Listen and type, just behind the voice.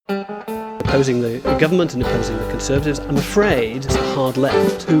opposing the government and opposing the Conservatives. I'm afraid it's the hard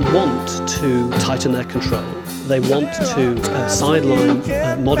left who want to tighten their control. They want to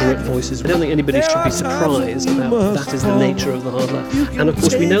sideline moderate voices. I don't think anybody should be surprised about that is the nature of the hard left. And of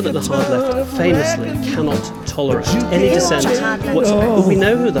course we know that the hard left famously cannot tolerate any dissent whatsoever. We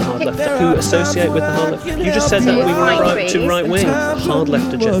know who the hard left are, who associate with the hard left. You just said that we were too right-wing. Hard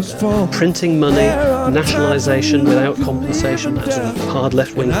left agenda. Printing money, nationalisation without compensation, that sort of hard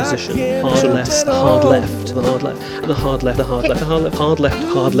left-wing position. Hard left, the hard left, the hard left, the hard left, the hard left, the hard left,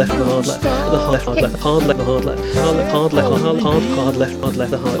 hard left, hard left, the hard left, the hard left, hard left, the hard left, hard left, hard left, hard left, hard left, the hard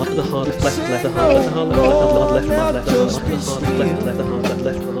left, the hard left, left, the hard left, the hard left, hard left, hard left, the hard left, the hard left, left, the hard left, left, the hard left, the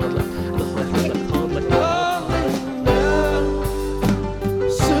hard left, left, hard left,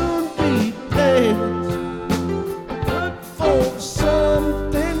 soon be dead. Look for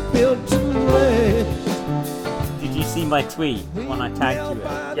something built to last. Did you see my tweet when I tagged you in?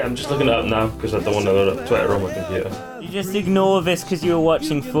 Yeah, I'm just looking it up now because I don't want to load up Twitter on my computer. You just ignore this because you were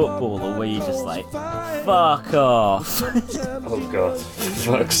watching football, or were you just like, fuck off? Oh god,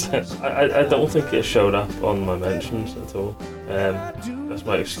 fuck's sake. I don't think it showed up on my mentions at all. That's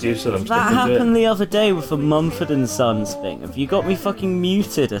my excuse and I'm sticking That to happened it. the other day with the Mumford & Sons thing. Have you got me fucking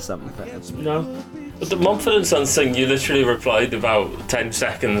muted or something? No. But the Mumford & Sons thing, you literally replied about 10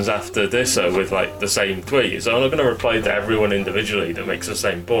 seconds after this with like the same tweet. So I'm not going to reply to everyone individually that makes the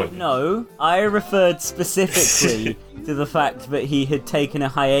same point. No, I referred specifically to the fact that he had taken a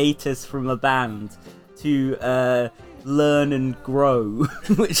hiatus from a band to learn and grow,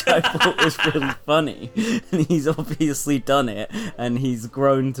 which I thought was really funny. And he's obviously done it, and he's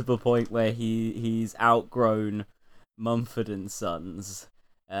grown to the point where he's outgrown Mumford & Sons.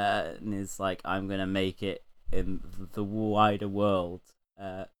 And is like, I'm gonna make it in the wider world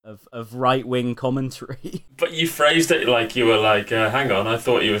of right-wing commentary. But you phrased it like you were like, hang on, I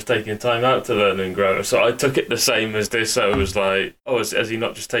thought he was taking time out to learn and grow. So I took it the same as this. I was like, oh, has he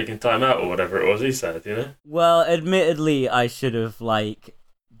not just taken time out or whatever it was he said, you know? Well, admittedly, I should have like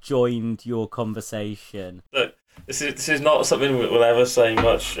joined your conversation. Look, this is not something we'll ever say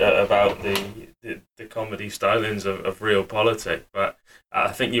much about the comedy stylings of real politics, but I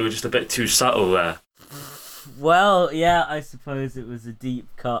think you were just a bit too subtle there. Well, yeah, I suppose it was a deep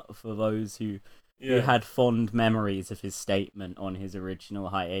cut for those who had fond memories of his statement on his original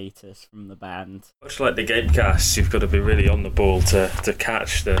hiatus from the band. Much like the Gapecasts, you've got to be really on the ball to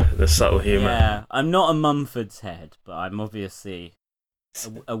catch the subtle humour. Yeah, I'm not a Mumford's head, but I'm obviously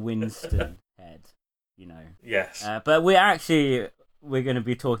a Winston head, you know. Yes. But we're going to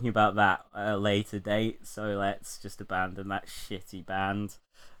be talking about that at a later date, so let's just abandon that shitty band.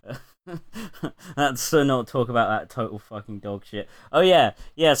 Let's not talk about that total fucking dog shit. Oh yeah.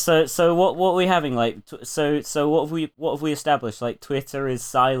 So what are we having like? So what have we established? Like Twitter is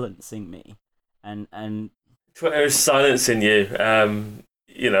silencing me, and Twitter is silencing you.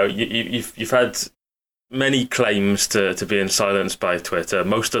 You know, you've had many claims to being silenced by Twitter.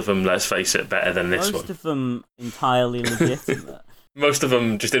 Most of them, let's face it, better than this one. Most of them entirely legitimate. Most of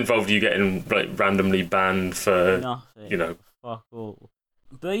them just involved you getting like randomly banned for Nothing. You know. Fuck all.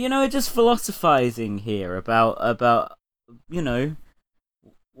 But you know, just philosophizing here about you know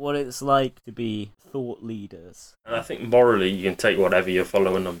what it's like to be thought leaders. And I think morally, you can take whatever your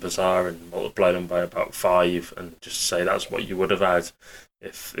follower numbers are and multiply them by about 5, and just say that's what you would have had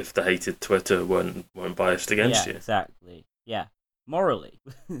if the hated Twitter weren't biased against you. Exactly. Yeah. Morally,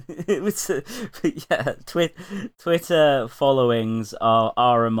 it was Twitter followings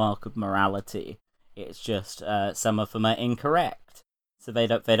are a mark of morality. It's just some of them are incorrect, so they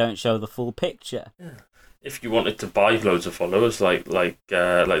don't show the full picture. Yeah. If you wanted to buy loads of followers, like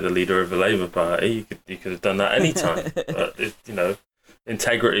the leader of the Labour Party, you could have done that anytime. But you know,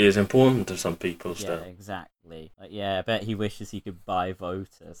 integrity is important to some people still. Yeah, exactly. Like, yeah, I bet he wishes he could buy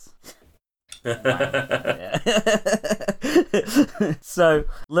voters. So,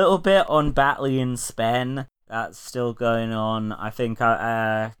 little bit on Batley and Spen. That's still going on. I think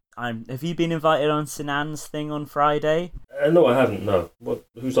have you been invited on Sinan's thing on Friday? No, I haven't. No.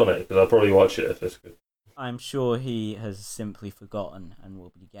 Who's on it? Because I'll probably watch it if it's good. I'm sure he has simply forgotten and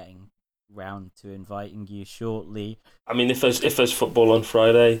will be getting round to inviting you shortly. I mean, if there's football on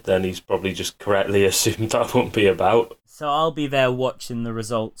Friday, then he's probably just correctly assumed I won't be about. So I'll be there watching the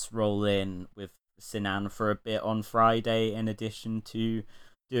results roll in with Sinan for a bit on Friday, in addition to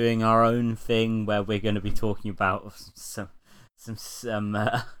doing our own thing where we're going to be talking about some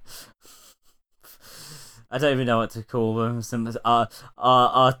I don't even know what to call them, some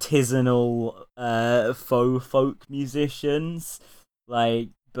artisanal faux folk musicians, like,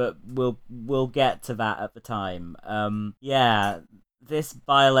 but we'll get to that at the time. Yeah, this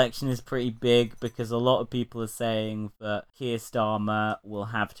by-election is pretty big because a lot of people are saying that Keir Starmer will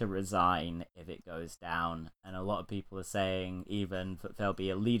have to resign if it goes down, and a lot of people are saying even that there'll be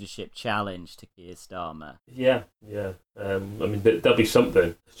a leadership challenge to Keir Starmer. Yeah. I mean, there'll be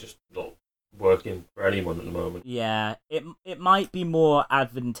something. It's just not working for anyone at the moment. Yeah, it might be more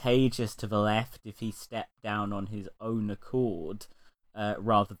advantageous to the left if he stepped down on his own accord,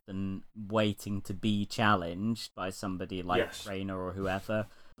 rather than waiting to be challenged by somebody like Rayner or whoever.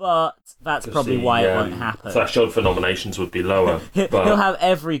 But that's probably why it won't happen. Threshold for nominations would be lower. But He'll have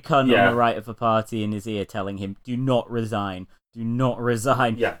every cunt on the right of the party in his ear telling him, do not resign. Do not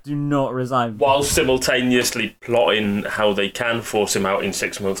resign. Yeah. Do not resign. while simultaneously plotting how they can force him out in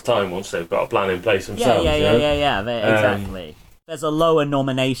 6 months' time once they've got a plan in place themselves. Yeah. Exactly. There's a lower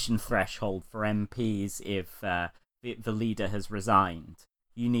nomination threshold for MPs if the leader has resigned.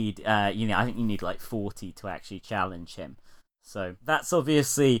 You need, I think you need like 40 to actually challenge him. So that's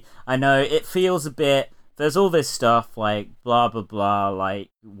obviously, I know it feels a bit. There's all this stuff like blah blah blah, like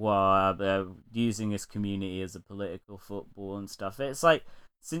they're using this community as a political football and stuff. It's like,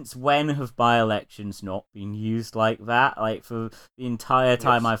 since when have by-elections not been used like that? Like, for the entire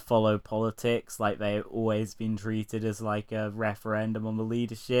time I've followed politics, like, they've always been treated as like a referendum on the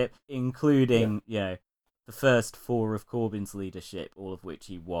leadership, including the first 4 of Corbyn's leadership, all of which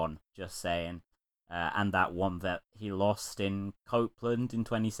he won. Just saying. And that one that he lost in Copeland in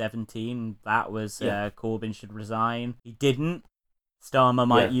 2017, that was Corbyn should resign. He didn't. Starmer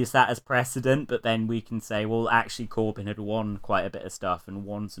might use that as precedent, but then we can say, well, actually Corbyn had won quite a bit of stuff and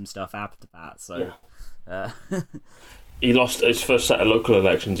won some stuff after that. So, he lost his first set of local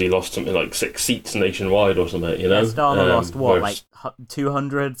elections. He lost something like 6 seats nationwide or something. Starmer lost like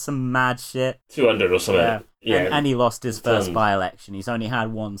 200, some mad shit. 200 or something. Yeah. And he lost his first by-election. He's only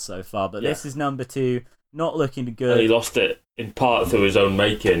had 1 so far, but this is number 2. Not looking good. And he lost it in part through his own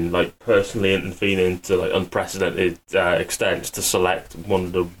making, like personally intervening to like unprecedented extents to select one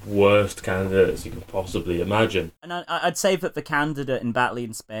of the worst candidates you could possibly imagine. And I'd say that the candidate in Batley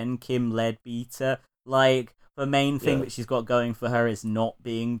and Spen, Kim Leadbeater, like, the main thing that she's got going for her is not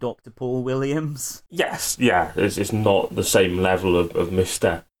being Dr. Paul Williams. Yes, it's not the same level of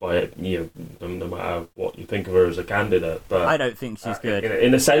misstep by it, no matter what you think of her as a candidate. But I don't think she's good.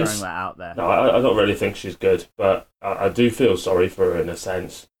 In a sense, throwing that out there. No, I don't really think she's good, but I do feel sorry for her in a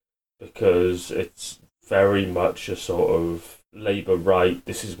sense, because it's very much a sort of Labour right.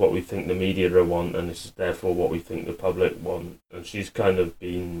 This is what we think the media want, and this is therefore what we think the public want. And she's kind of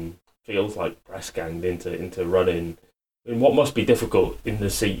been, feels like, press ganged into running in what must be difficult in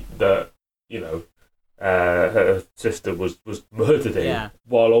the seat that her sister was murdered in,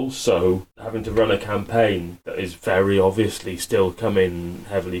 while also having to run a campaign that is very obviously still coming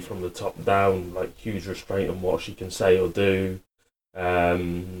heavily from the top down, like huge restraint on what she can say or do,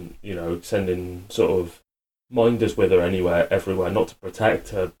 sending sort of minders with her everywhere, not to protect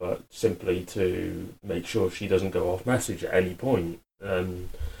her, but simply to make sure she doesn't go off message at any point.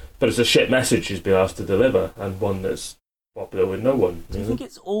 But it's a shit message she's been asked to deliver, and one that's popular with no one. Do you think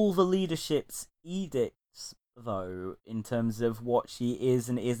it's all the leadership's edicts, though, in terms of what she is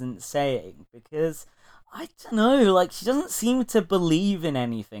and isn't saying? Because, I don't know, like, she doesn't seem to believe in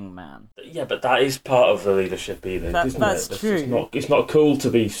anything, man. Yeah, but that is part of the leadership edict, isn't that's it? That's true. It's not cool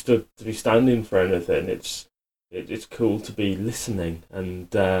to be standing for anything. It's cool to be listening,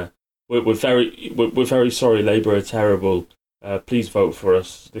 and we're very sorry. Labour are terrible. Please vote for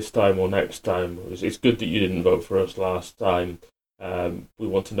us this time or next time. It's good that you didn't vote for us last time. We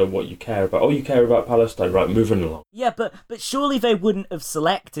want to know what you care about. Oh, you care about Palestine, right? Moving along. Yeah, but surely they wouldn't have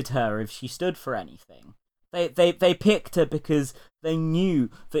selected her if she stood for anything. They picked her because they knew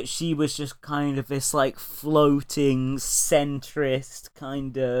that she was just kind of this like floating centrist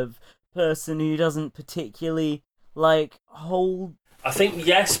kind of person who doesn't particularly like hold. I think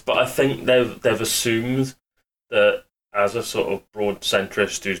yes, but I think they've assumed that, as a sort of broad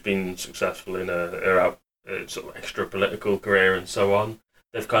centrist who's been successful in a sort of extra political career and so on,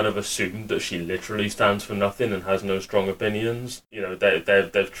 they've kind of assumed that she literally stands for nothing and has no strong opinions.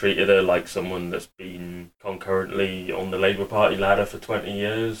 They've treated her like someone that's been concurrently on the Labour Party ladder for 20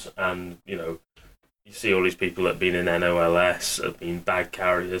 years, and you see all these people that have been in NOLS, have been bag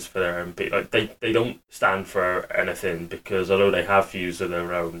carriers for their MP. Like they don't stand for anything, because although they have views of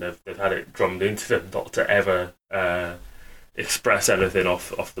their own, they've had it drummed into them not to ever express anything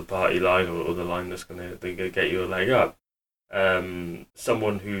off the party line or the line that's gonna get you a leg up.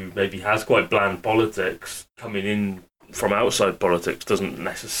 Someone who maybe has quite bland politics coming in from outside politics doesn't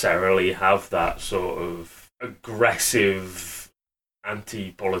necessarily have that sort of aggressive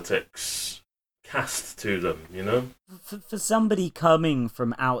anti-politics cast to them, you know? For somebody coming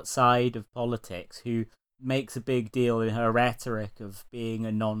from outside of politics who makes a big deal in her rhetoric of being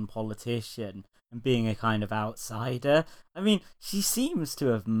a non-politician and being a kind of outsider, I mean, she seems to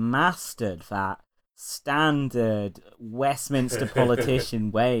have mastered that standard Westminster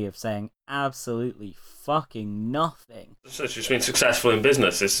politician way of saying absolutely fucking nothing. So she's been successful in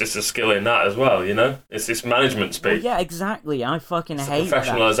business. It's just a skill in that as well, you know? It's this management speak. Well, yeah, exactly. I fucking It's hate the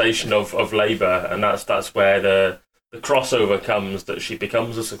professionalisation of Labour, and that's where the crossover comes, that she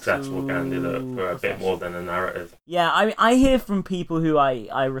becomes a successful candidate for a bit more than a narrative. Yeah, I hear from people who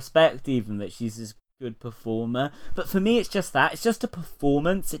I respect even that she's this good performer, but for me it's just that. It's just a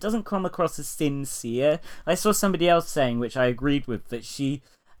performance. It doesn't come across as sincere. I saw somebody else saying, which I agreed with, that she,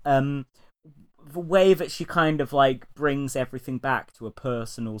 the way that she kind of like brings everything back to a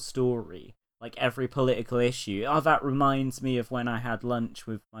personal story, like every political issue. Oh, that reminds me of when I had lunch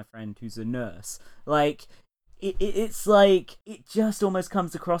with my friend who's a nurse. Like, it's like, it just almost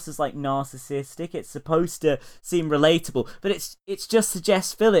comes across as like narcissistic. It's supposed to seem relatable, but it's just the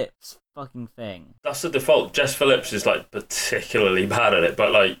Jess Phillips fucking thing. That's the default. Jess Phillips is like particularly bad at it,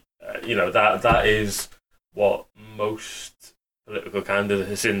 but like, you know, that is what most political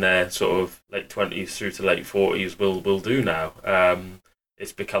candidates in their sort of late 20s through to late 40s will do now.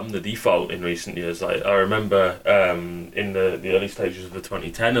 It's become the default in recent years. Like, I remember in the early stages of the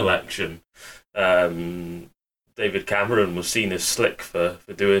 2010 election, David Cameron was seen as slick for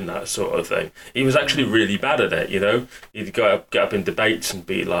doing that sort of thing. He was actually really bad at it, you know? He'd get up in debates and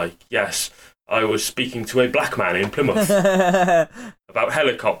be like, yes, I was speaking to a black man in Plymouth about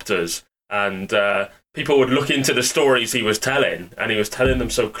helicopters, and people would look into the stories he was telling, and he was telling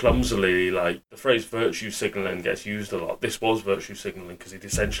them so clumsily. Like, the phrase virtue signalling gets used a lot. This was virtue signalling because he'd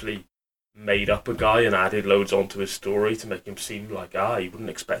essentially made up a guy and added loads onto his story to make him seem like, you wouldn't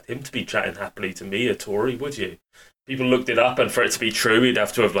expect him to be chatting happily to me, a Tory, would you? People looked it up, and for it to be true, he'd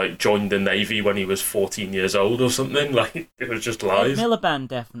have to have like joined the Navy when he was 14 years old or something. Like, it was just lies. Miliband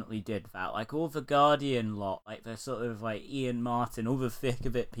definitely did that. Like, all the Guardian lot, like the sort of like Ian Martin, all the thick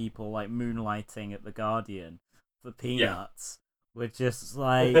of it people like moonlighting at the Guardian for peanuts. Were just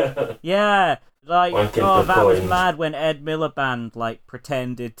like, yeah, like, that was mad when Ed Miliband like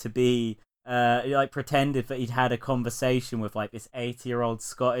pretended to be, pretended that he'd had a conversation with like this 80-year-old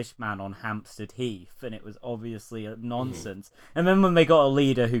Scottish man on Hampstead Heath, and it was obviously a nonsense. And then when they got a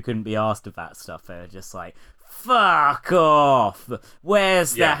leader who couldn't be asked of that stuff, they were just like, fuck off!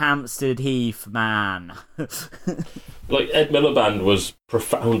 Where's the Hampstead Heath man? Like, Ed Miliband was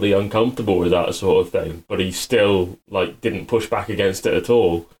profoundly uncomfortable with that sort of thing, but he still like didn't push back against it at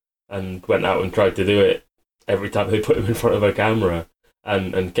all, and went out and tried to do it every time they put him in front of a camera,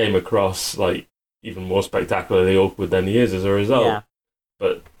 and came across like even more spectacularly awkward than he is as a result. Yeah.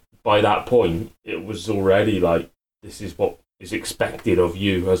 But by that point, it was already like, this is what is expected of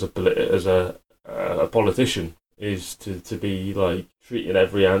you as a politician, is to be like treating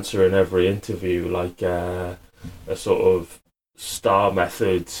every answer in every interview like a sort of star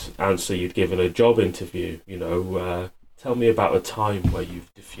method answer you'd give in a job interview. You know, tell me about a time where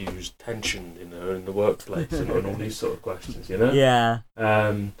you've diffused tension in the workplace, and all these sort of questions. You know, yeah.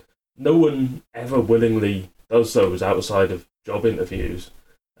 No one ever willingly does those outside of job interviews.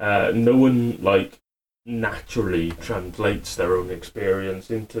 No one like naturally translates their own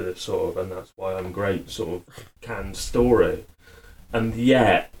experience into this sort of, and that's why I'm great, sort of canned story. And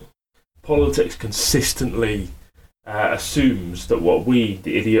yet, politics consistently assumes that what we,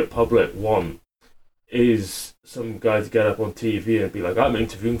 the idiot public, want is some guy to get up on TV and be like, I'm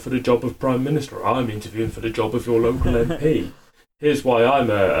interviewing for the job of Prime Minister, or I'm interviewing for the job of your local MP. Here's why I'm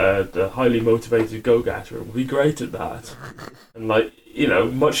a highly motivated go-getter and will be great at that. And like, you know,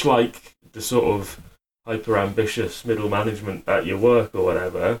 much like the sort of hyper-ambitious middle management at your work or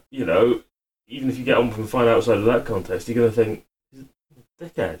whatever, you know, even if you get on from fine outside of that contest, you're going to think,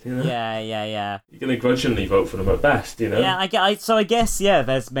 dickhead, you know? Yeah. You're going to grudgingly vote for them at best, you know? Yeah, I guess,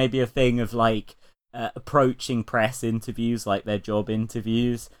 there's maybe a thing of, like, approaching press interviews like their job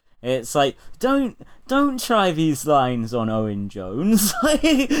interviews. It's like, don't try these lines on Owen Jones.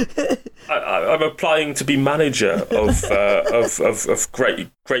 I'm applying to be manager of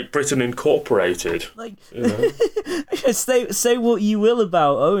Great Britain Incorporated. Like, you know? say what you will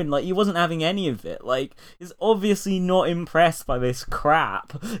about Owen. Like, he wasn't having any of it. Like, he's obviously not impressed by this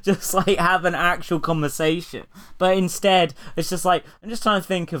crap. Just like have an actual conversation. But instead, it's just like, I'm just trying to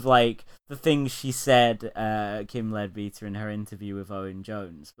think of like the things she said, Kim Leadbeater, in her interview with Owen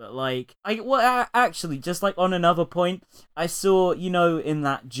Jones. But like, actually, just like on another point, I saw, you know, in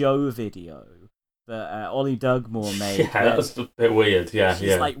that Joe video that Ollie Dugmore made. Yeah, that was a bit weird. Yeah,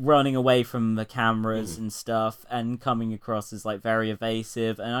 she's like running away from the cameras and stuff, and coming across as like very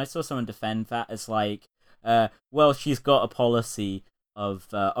evasive. And I saw someone defend that as like, well, she's got a policy of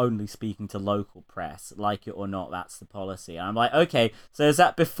only speaking to local press, like it or not. That's the policy. And I'm like, okay, so is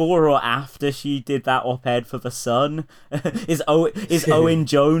that before or after she did that op-ed for the Sun? is Owen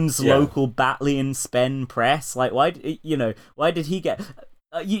Jones local Batley and Spen press? Like, why did he get?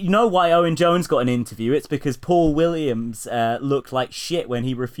 You know why Owen Jones got an interview? It's because Paul Williams looked like shit when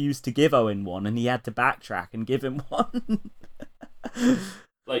he refused to give Owen one, and he had to backtrack and give him one.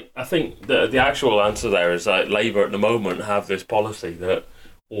 Like, I think the actual answer there is that Labour at the moment have this policy that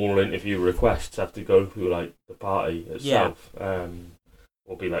all interview requests have to go through like the party itself, or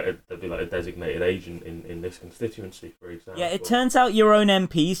there'll be like a designated agent in this constituency, for example. Yeah, it turns out your own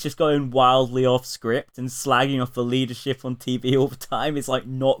MPs just going wildly off script and slagging off the leadership on TV all the time is like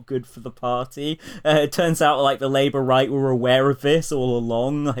not good for the party. It turns out like the Labour right were aware of this all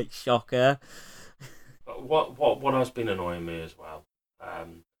along. Like, shocker. What has been annoying me as well.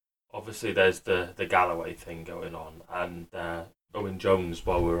 Obviously, there's the Galloway thing going on, and Owen Jones,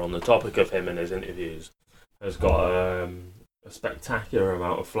 while we're on the topic of him and his interviews, has got a spectacular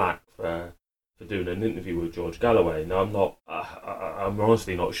amount of flack for doing an interview with George Galloway. Now, I'm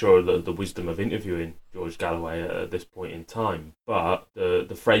honestly not sure the wisdom of interviewing George Galloway at this point in time, but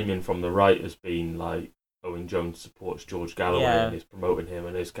the framing from the right has been like, Owen Jones supports George Galloway and is promoting him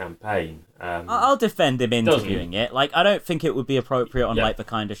and his campaign. I'll defend him interviewing it. Like, I don't think it would be appropriate on like the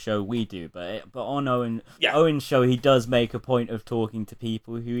kind of show we do, but on Owen's show, he does make a point of talking to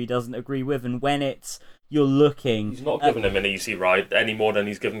people who he doesn't agree with, and when you're looking, he's not giving him an easy ride any more than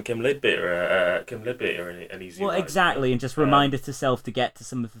he's given Kim Leadbeater an easy ride. Well, exactly, and just remind herself to get to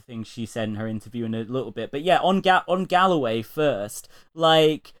some of the things she said in her interview in a little bit. But yeah, on Galloway first,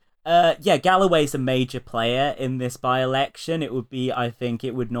 like. Galloway's a major player in this by-election. I think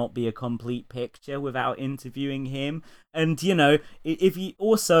it would not be a complete picture without interviewing him. And, if you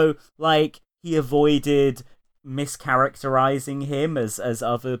also, like, he avoided mischaracterizing him as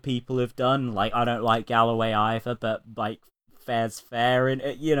other people have done. Like, I don't like Galloway either, but, like, fair's fair. And,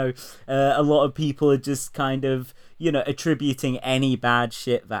 a lot of people are just kind of, attributing any bad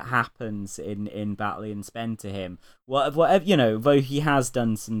shit that happens in Batley and Spen to him. Whatever, though he has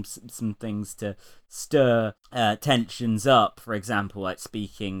done some things to stir tensions up. For example, like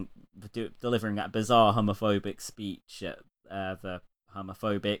delivering that bizarre homophobic speech at the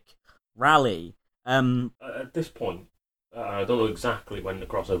homophobic rally. At this point, I don't know exactly when the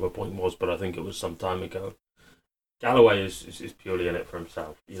crossover point was, but I think it was some time ago. Galloway is purely in it for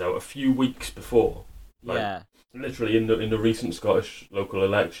himself. A few weeks before, literally in the recent Scottish local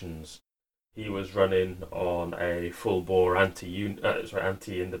elections, he was running on a full-bore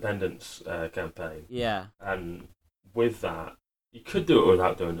anti-independence campaign. Yeah. And with that, you could do it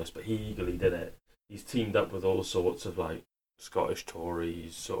without doing this, but he eagerly did it. He's teamed up with all sorts of like Scottish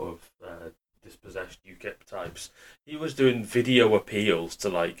Tories, sort of dispossessed UKIP types. He was doing video appeals to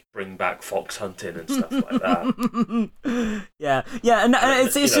like bring back fox hunting and stuff like that. yeah, and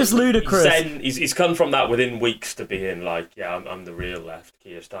it's just ludicrous. He's come from that within weeks to being like, I'm the real left.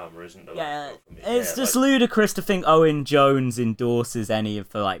 Keir Starmer isn't the left. It's just ludicrous to think Owen Jones endorses any of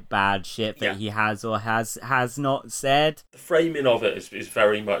the like bad shit that he has or has not said. The framing of it is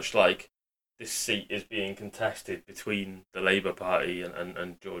very much like, this seat is being contested between the Labour Party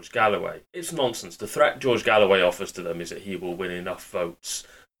and George Galloway. It's nonsense. The threat George Galloway offers to them is that he will win enough votes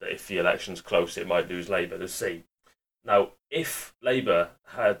that if the election's close, it might lose Labour the seat. Now, if Labour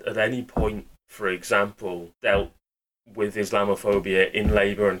had at any point, for example, dealt with Islamophobia in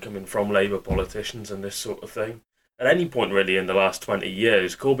Labour and coming from Labour politicians and this sort of thing, at any point really in the last 20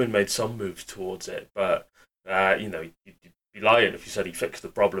 years, Corbyn made some moves towards it, but, you'd be lying if you said he fixed the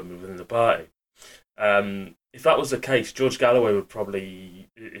problem within the party. If that was the case, George Galloway would probably,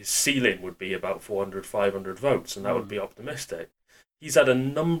 his ceiling would be about 400, 500 votes, and that would be optimistic. He's had a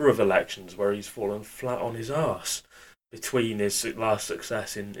number of elections where he's fallen flat on his arse between his last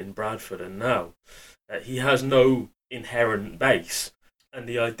success in Bradford and now. He has no inherent base, and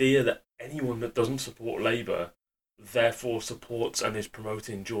the idea that anyone that doesn't support Labour therefore supports and is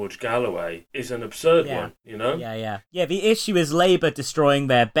promoting George Galloway is an absurd one, Yeah, the issue is Labour destroying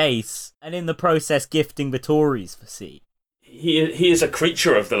their base and in the process gifting the Tories the seat. He is a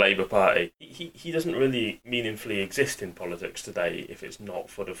creature of the Labour Party. He doesn't really meaningfully exist in politics today if it's not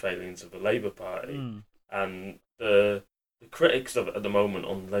for the failings of the Labour Party. And the critics of it at the moment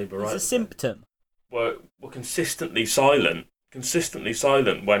on Labour right... It's a symptom. Were consistently silent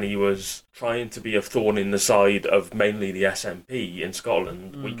when he was trying to be a thorn in the side of mainly the SNP in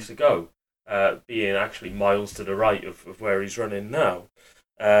Scotland weeks ago. being actually miles to the right of where he's running now.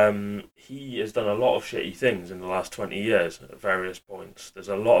 He has done a lot of shitty things in the last 20 years at various points. There's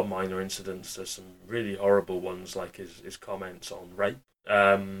a lot of minor incidents. There's some really horrible ones, like his comments on rape.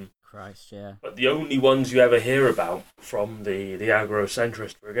 Christ, yeah. But the only ones you ever hear about from the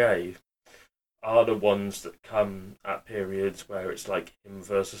agrocentrist brigade are the ones that come at periods where it's like him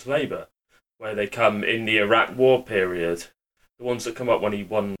versus Labour, where they come in the Iraq War period, the ones that come up when he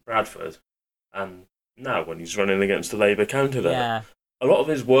won Bradford, and now when he's running against the Labour candidate. Yeah. A lot of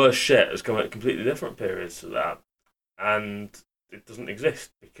his worst shit has come at completely different periods to that, and it doesn't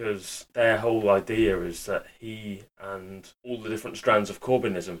exist because their whole idea is that he and all the different strands of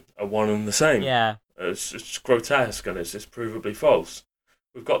Corbynism are one and the same. Yeah. It's grotesque and it's provably false.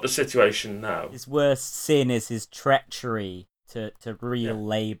 We've got the situation now. His worst sin is his treachery to real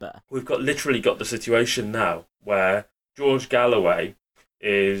Labour. We've literally got the situation now where George Galloway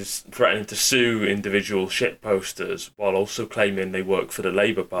is threatening to sue individual shit posters while also claiming they work for the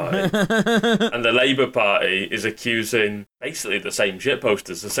Labour Party. And the Labour Party is accusing basically the same shit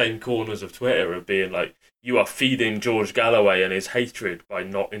posters, the same corners of Twitter, of being like, you are feeding George Galloway and his hatred by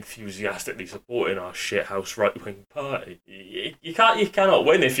not enthusiastically supporting our shithouse right-wing party. You cannot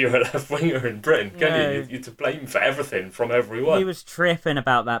win if you're a left-winger in Britain, can you? You're to blame for everything from everyone. He was tripping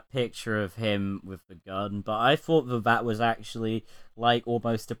about that picture of him with the gun, but I thought that was actually like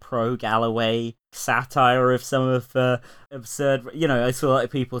almost a pro-Galloway satire of some of the absurd, I saw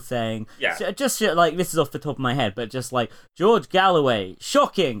like people saying, just like, this is off the top of my head, but just like, George Galloway,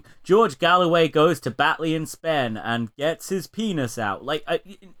 shocking, George Galloway goes to Batley and Spen and gets his penis out. Like,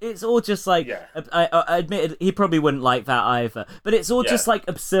 it's all just like, I admit he probably wouldn't like that either, but it's all just like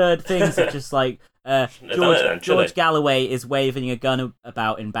absurd things that just like, George Galloway is waving a gun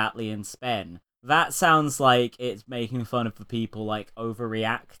about in Batley and Spen. That sounds like it's making fun of the people, like,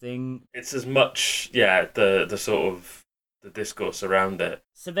 overreacting. It's as much, the sort of the discourse around it.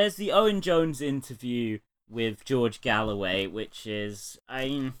 So there's the Owen Jones interview with George Galloway, which is,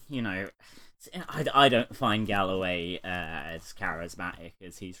 I don't find Galloway as charismatic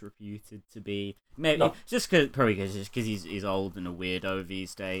as he's reputed to be. Maybe No. probably because he's old and a weirdo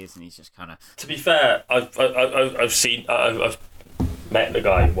these days, and he's just kind of. To be fair, I've met the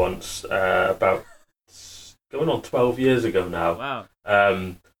guy once about going on 12 years ago now.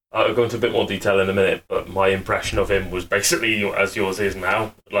 Wow. I'll go into a bit more detail in a minute, but my impression of him was basically as yours is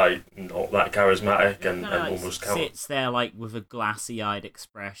now, like not that charismatic and almost sits there like with a glassy-eyed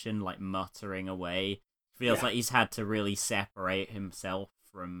expression, like muttering away. Feels like he's had to really separate himself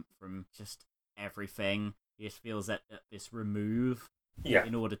from just everything. He just feels at this remove. Yeah.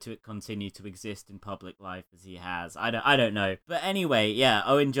 In order to continue to exist in public life as he has. I don't know. But anyway,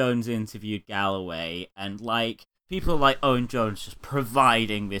 Owen Jones interviewed Galloway, and like people like Owen Jones just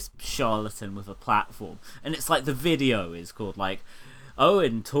providing this charlatan with a platform. And it's like the video is called like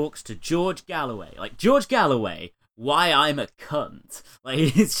Owen talks to George Galloway. Like, George Galloway, why I'm a cunt. Like,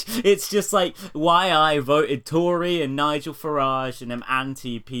 it's just like why I voted Tory and Nigel Farage and am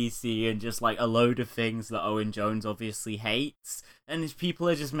anti-PC and just like a load of things that Owen Jones obviously hates. And people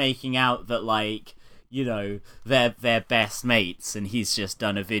are just making out that, like, they're best mates, and he's just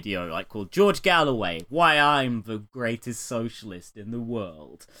done a video, like, called George Galloway, why I'm the greatest socialist in the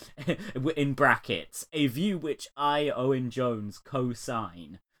world. In brackets, a view which I, Owen Jones,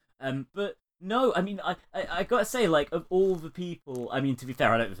 co-sign. But no, I mean, I gotta say, like, of all the people, I mean, to be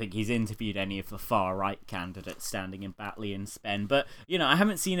fair, I don't think he's interviewed any of the far-right candidates standing in Batley and Spen, but, I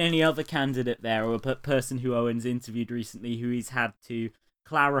haven't seen any other candidate there, or a person who Owen's interviewed recently who he's had to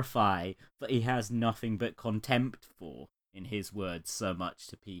clarify that he has nothing but contempt for, in his words, so much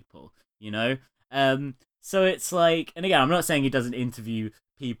to people, So it's like, and again, I'm not saying he doesn't interview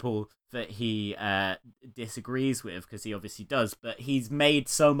people that he disagrees with, because he obviously does, but he's made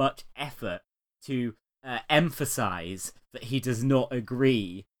so much effort to emphasize that he does not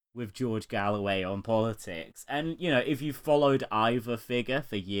agree with George Galloway on politics. And, if you've followed either figure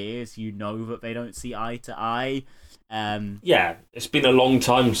for years, you know that they don't see eye to eye. It's been a long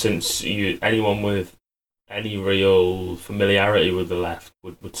time since anyone with any real familiarity with the left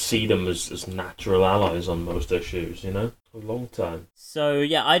would see them as natural allies on most issues, A long time. So,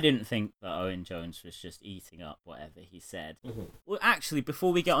 I didn't think that Owen Jones was just eating up whatever he said. Mm-hmm. Well, actually,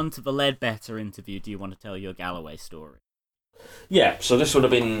 before we get on to the Ledbetter interview, do you want to tell your Galloway story? Yeah, so this would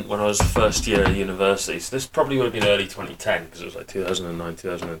have been when I was first year at university. So this probably would have been early 2010, because it was like 2009,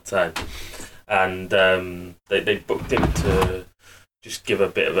 2010. And they booked him to just give a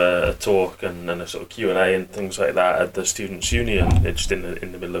bit of a talk and a sort of Q&A and things like that at the Students' Union, just in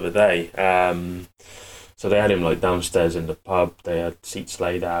the middle of the day. So they had him like downstairs in the pub. They had seats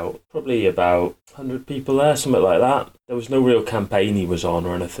laid out, probably about 100 people there, something like that. There was no real campaign he was on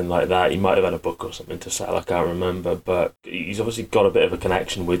or anything like that. He might have had a book or something to sell, I can't remember. But he's obviously got a bit of a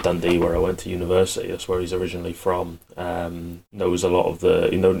connection with Dundee, where I went to university. That's where he's originally from. Knows a lot of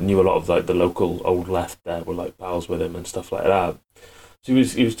knew a lot of like the local old left there, were like pals with him and stuff like that. So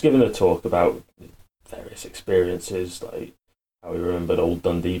he was giving a talk about various experiences, like how he remembered old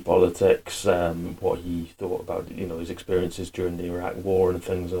Dundee politics, what he thought about his experiences during the Iraq War and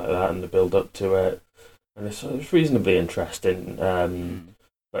things like that, and the build up to it. And it was reasonably interesting,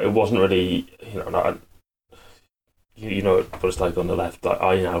 but it wasn't really what it's like on the left. Like,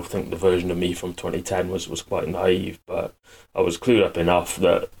 I now think the version of me from 2010 was quite naive, but I was clued up enough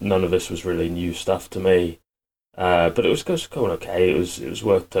that none of this was really new stuff to me. But it was going okay. It was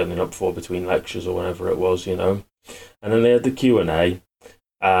worth turning up for between lectures or whenever it was, And then they had the Q&A,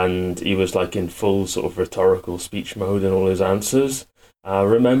 and he was like in full sort of rhetorical speech mode in all his answers. I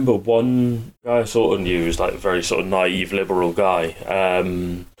remember one guy I sort of knew was like a very sort of naive liberal guy,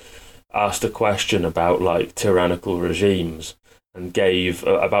 asked a question about like tyrannical regimes and gave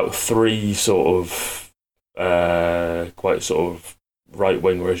about three sort of quite sort of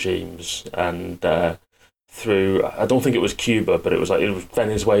right-wing regimes, and through, I don't think it was Cuba, but it was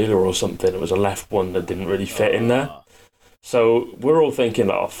Venezuela or something. It was a left one that didn't really fit in there. So we're all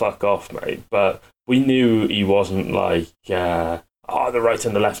thinking, oh, fuck off, mate. But we knew he wasn't like, the right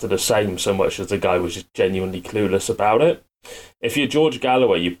and the left are the same, so much as the guy was just genuinely clueless about it. If you're George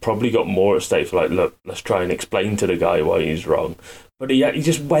Galloway, you've probably got more at stake for like, look, let's try and explain to the guy why he's wrong. But he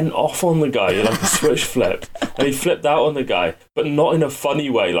just went off on the guy like a switch flip, and he flipped out on the guy, but not in a funny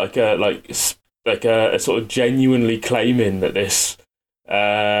way, like a sort of genuinely claiming that this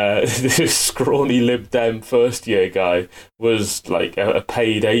this scrawny Lib Dem first year guy was like a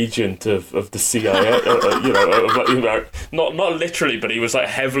paid agent of the CIA, not literally, but he was like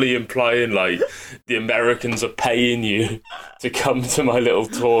heavily implying like the Americans are paying you to come to my little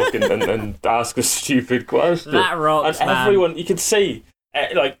talk and ask a stupid question. That rocks, and man. everyone, you could see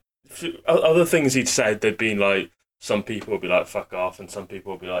like other things he'd said, they'd been like, some people would be like, fuck off, and some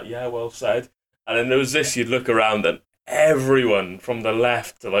people would be like, yeah, well said. And then there was this, you'd look around and everyone from the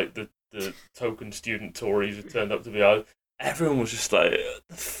left to like the token student Tories who turned up to be out, everyone was just like,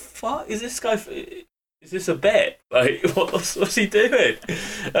 the fuck is this guy? Is this a bit? Like, what's he doing?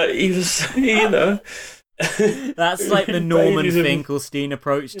 He was, That's like the Norman Ladies and- Finkelstein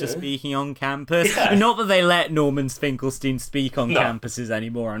approach to speaking on campus. Yeah. Not that they let Norman Finkelstein speak on campuses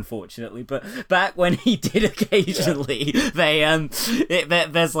anymore, unfortunately, but back when he did occasionally,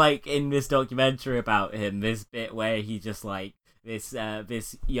 there's like in this documentary about him, this bit where he just like this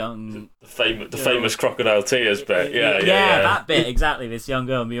young the famous crocodile tears bit. Yeah, that bit exactly. This young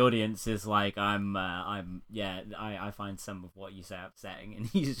girl in the audience is like, I find some of what you say upsetting, and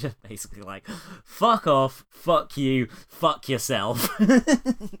he's just basically like, fuck off, fuck you, fuck yourself.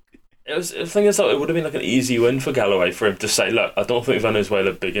 The thing is, it would have been like an easy win for Galloway for him to say, look, I don't think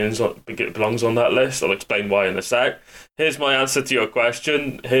Venezuela belongs on that list. I'll explain why in a sec. Here's my answer to your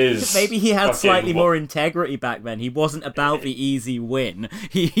question. Maybe he had fucking slightly more integrity back then. He wasn't about the easy win.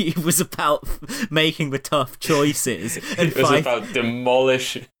 He was about making the tough choices. It was about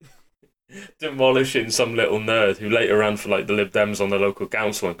demolishing some little nerd who later ran for like the Lib Dems on the local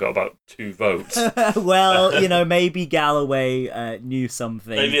council and got about 2 votes. Well, maybe Galloway knew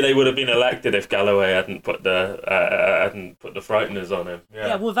something. Maybe they would have been elected if Galloway hadn't put the frighteners on him.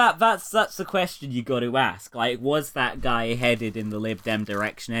 Yeah, well, that's the question you got to ask. Like, was that guy headed in the Lib Dem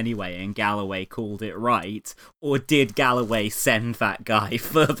direction anyway, and Galloway called it right, or did Galloway send that guy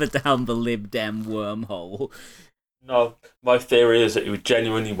further down the Lib Dem wormhole? No, my theory is that he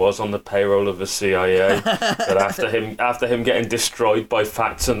genuinely was on the payroll of the CIA. That after him getting destroyed by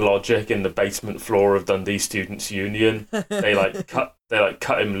Facts and Logic in the basement floor of Dundee Students' Union, they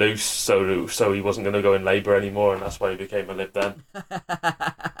cut him loose so he wasn't going to go in Labour anymore, and that's why he became a Lib Dem.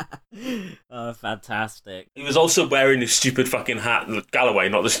 Oh, fantastic. He was also wearing his stupid fucking hat. Galloway,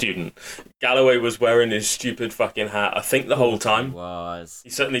 not the student. Galloway was wearing his stupid fucking hat, I think, the whole time. He was. He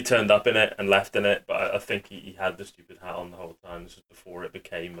certainly turned up in it and left in it, but I think he had the stupid hat on the whole time. This was before it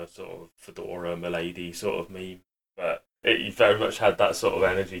became a sort of fedora, milady sort of meme. But he very much had that sort of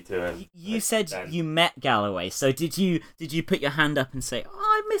energy to him. You said you met Galloway, so did you put your hand up and say,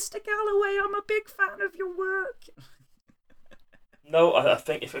 "Hi, Mr. Galloway, I'm a big fan of your work"? No, I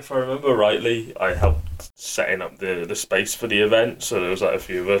think if I remember rightly, I helped setting up the space for the event, so there was like a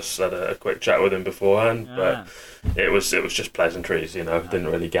few of us had a quick chat with him beforehand, but it was just pleasantries, didn't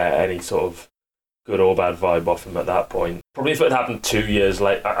really get any sort of good or bad vibe off him at that point. Probably if it had happened 2 years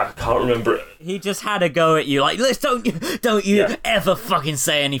later, I can't remember it. He just had a go at you, like, don't you Yeah. ever fucking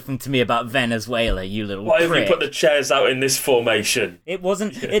say anything to me about Venezuela, you little Why have prick. you put the chairs out in this formation? It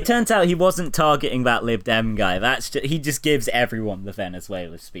wasn't. It turns out he wasn't targeting that Lib Dem guy. He just gives everyone the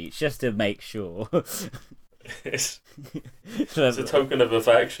Venezuela speech just to make sure. It's a token of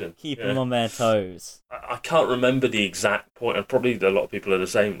affection. Keep Yeah. them on their toes. I can't remember the exact point, and probably a lot of people are the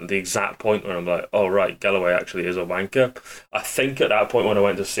same. The exact point when I'm like, oh right, Galloway actually is a wanker. I think at that point when I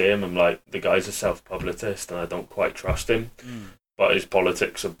went to see him, I'm like, the guy's a self-publicist, and I don't quite trust him. But his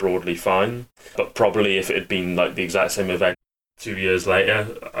politics are broadly fine. But probably if it had been like the exact same event 2 years later,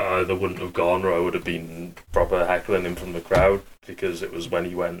 I either wouldn't have gone, or I would have been proper heckling him from the crowd, because it was when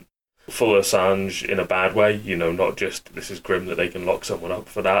he went full Assange in a bad way, not just this is grim that they can lock someone up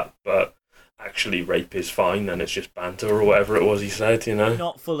for that, but actually rape is fine and it's just banter or whatever it was he said,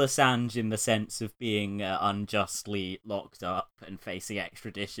 Not full Assange in the sense of being unjustly locked up and facing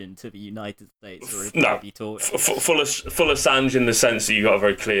extradition to the United States or No. be taught. Full Assange in the sense that you got a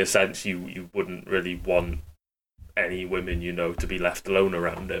very clear sense you wouldn't really want any women to be left alone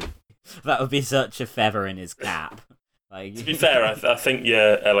around him. That would be such a feather in his cap. Like, To be fair, I think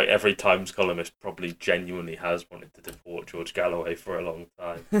like every Times columnist probably genuinely has wanted to deport George Galloway for a long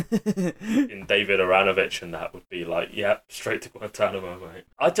time. In David Aranovich and that would be like, straight to Guantanamo, mate.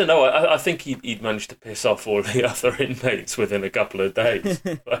 I don't know. I think he'd managed to piss off all the other inmates within a couple of days.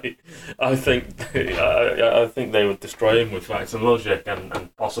 I think they would destroy him with facts and logic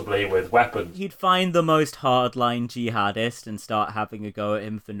and possibly with weapons. He'd find the most hardline jihadist and start having a go at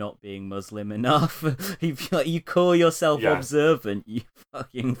him for not being Muslim enough. He'd be like, you call yourself observant, you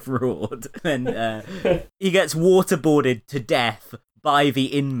fucking fraud. And he gets waterboarded to death by the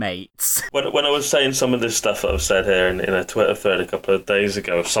inmates. When I was saying some of this stuff that I've said here in a Twitter thread a couple of days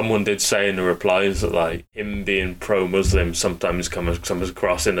ago, someone did say in the replies that like him being pro-Muslim sometimes comes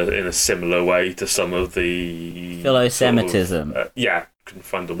across in a similar way to some of the Philo-Semitism. Couldn't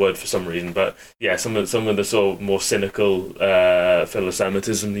find the word for some reason, but some of the sort of more cynical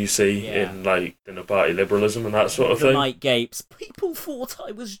philo-Semitism you see in like dinner party liberalism and that sort of thing. Mike Gapes, people thought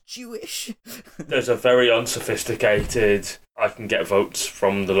I was Jewish. There's a very unsophisticated, I can get votes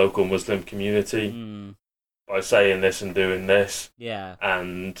from the local Muslim community by saying this and doing this. Yeah.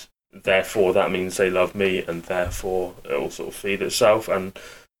 And therefore that means they love me, and therefore it will sort of feed itself. And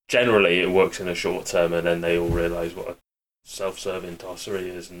generally it works in a short term, and then they all realise what a self-serving tosser he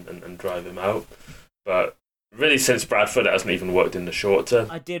is and drive him out. But really, since Bradford, it hasn't even worked in the short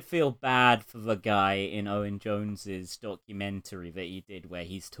term. I did feel bad for the guy in Owen Jones's documentary that he did where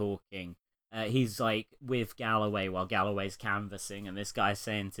he's talking. He's like with Galloway while Galloway's canvassing, and this guy's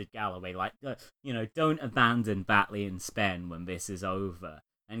saying to Galloway, like, don't abandon Batley and Spen when this is over.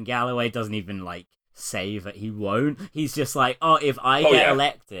 And Galloway doesn't even like say that he won't. He's just like, if I get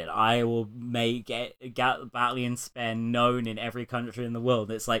elected, I will make Batley and Spen known in every country in the world.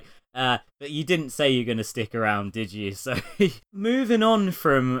 It's like, but you didn't say you're going to stick around, did you? So moving on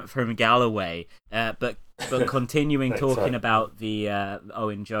from Galloway, but continuing talking about the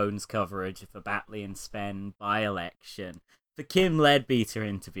Owen Jones coverage for Batley and Spen by-election. The Kim Leadbeater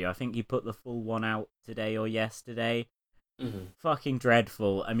interview, I think he put the full one out today or yesterday. Fucking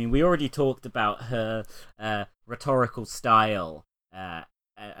dreadful. I mean, we already talked about her rhetorical style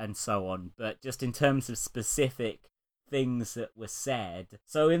and so on, but just in terms of specific things that were said.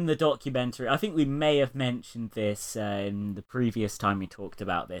 So in the documentary, I think we may have mentioned this in the previous time we talked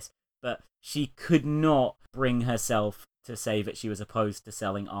about this, but she could not bring herself to say that she was opposed to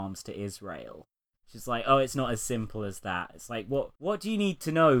selling arms to Israel. She's like, it's not as simple as that. It's like, what do you need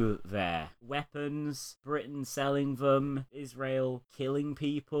to know there? Weapons, Britain selling them, Israel killing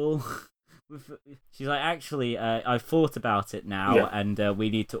people. She's like, actually, I've thought about it now, and we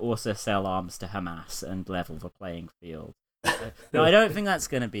need to also sell arms to Hamas and level the playing field. No, I don't think that's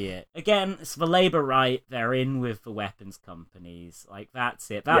going to be it. Again, it's the Labour right. They're in with the weapons companies. Like,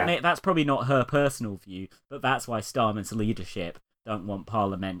 that's it. That's probably not her personal view, but that's why Starmer's leadership don't want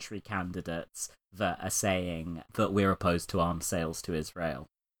parliamentary candidates that are saying that we're opposed to arms sales to Israel.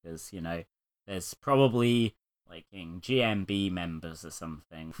 Because, there's probably like GMB members or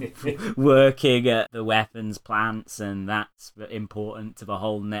something working at the weapons plants, and that's important to the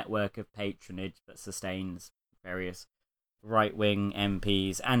whole network of patronage that sustains various right-wing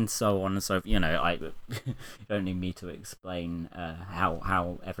MPs and so on and so you don't need me to explain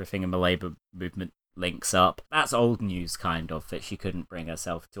how everything in the Labour movement links up. That's old news, kind of, that she couldn't bring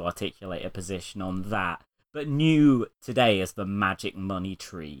herself to articulate a position on that. but new today as the magic money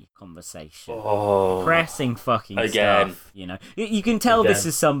tree conversation. Oh, Pressing fucking again. stuff, you know. You can tell this Again.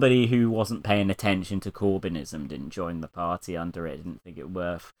 is somebody who wasn't paying attention to Corbynism, didn't join the party under it, didn't think it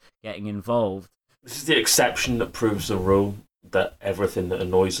worth getting involved. This is the exception that proves the rule that everything that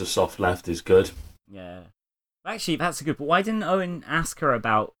annoys the soft left is good. Yeah. Actually, that's a good point. Why didn't Owen ask her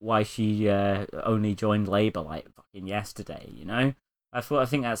about why she only joined Labour like fucking yesterday, you know? I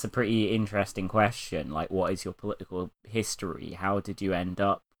think that's a pretty interesting question. Like, what is your political history? How did you end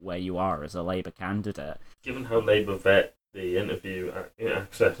up where you are as a Labour candidate? Given how Labour vet the interview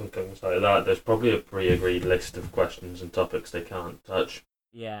access and things like that, there's probably a pre-agreed list of questions and topics they can't touch.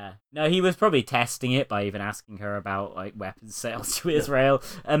 Yeah. No, he was probably testing it by even asking her about, like, weapons sales to Israel.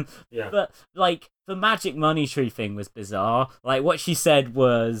 Yeah. But, like, the magic money tree thing was bizarre. Like, what she said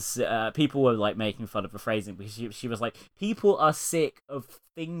was, people were, like, making fun of her phrasing because she was like, people are sick of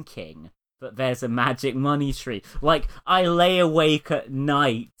thinking that there's a magic money tree. Like, I lay awake at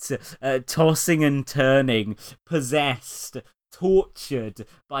night, tossing and turning, possessed, tortured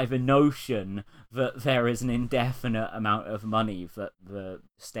by the notion that there is an indefinite amount of money that the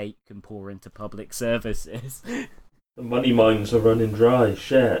state can pour into public services. The money mines are running dry,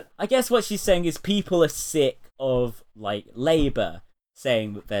 shit. I guess what she's saying is people are sick of, like, Labour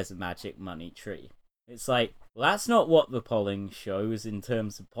saying that there's a magic money tree. It's like, well, that's not what the polling shows in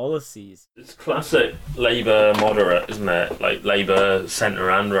terms of policies. It's classic Labour moderate, isn't it? Like, Labour centre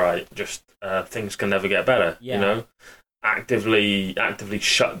and right, just things can never get better, Yeah. you know? Actively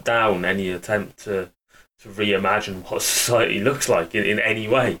shut down any attempt to reimagine what society looks like in any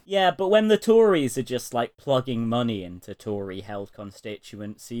way. Yeah, but when the Tories are just, like, plugging money into Tory-held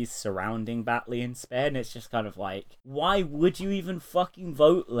constituencies surrounding Batley and Spen, it's just kind of like, why would you even fucking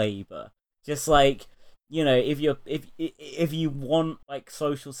vote Labour? Just like, you know, if you want, like,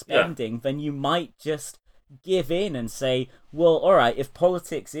 social spending, then you might just give in and say, well, alright, if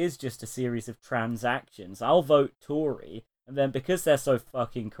politics is just a series of transactions, I'll vote Tory, and then because they're so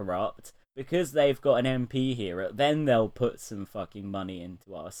fucking corrupt, because they've got an MP here, then they'll put some fucking money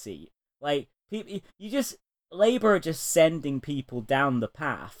into our seat. Like, Labour are just sending people down the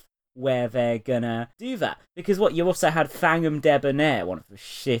path where they're gonna do that. Because you also had Fangham Debonair, one of the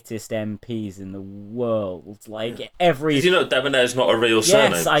shittest MPs in the world. Like, every... Did you know Debonaire's not a real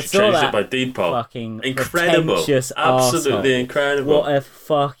surname? Yes, I She saw changed that. it by deed poll. Fucking Incredible. pretentious Absolutely arsehole. incredible. What a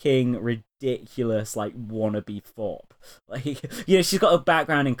fucking ridiculous, like, wannabe fop. Like, you know, she's got a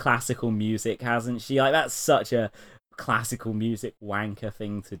background in classical music, hasn't she? Like, that's such a classical music wanker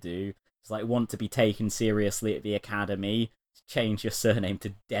thing to do. It's like, want to be taken seriously at the academy, change your surname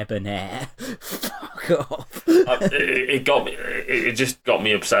to Debonair. Fuck off. It just got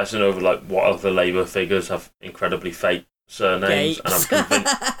me obsessing over, like, what other Labour figures have incredibly fake surnames. Gapes. And I'm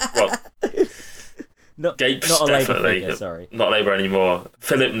convinced... Well, not Gapes, not a Labour definitely. figure, sorry. Not Labour anymore.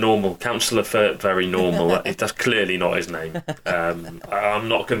 Philip Normal, Councillor Philip Very Normal. That's clearly not his name. I'm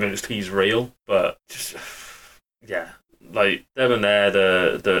not convinced he's real, but just, yeah, like Debonair,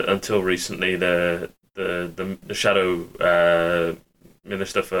 the until recently the shadow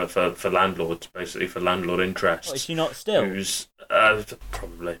minister for landlords, basically for landlord interests. What, is she not still? Who's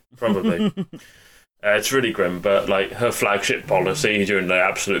probably. It's really grim, but like her flagship policy during the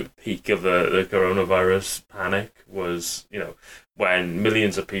absolute peak of the coronavirus panic was, you know, when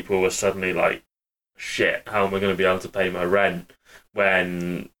millions of people were suddenly like, shit, how am I going to be able to pay my rent?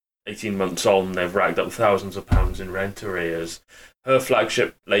 When 18 months on, they've racked up thousands of pounds in rent arrears. Her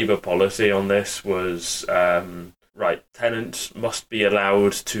flagship Labour policy on this was, right, tenants must be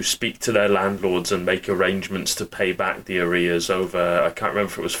allowed to speak to their landlords and make arrangements to pay back the arrears over, I can't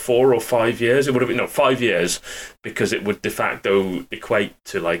remember if it was 4 or 5 years. It would have been, 5 years, because it would de facto equate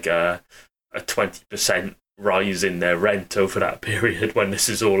to like a 20% rise in their rent over that period when this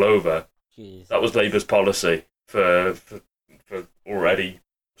is all over. Jeez. That was Labour's policy for already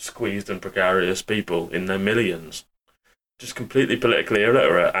squeezed and precarious people in their millions. Just completely politically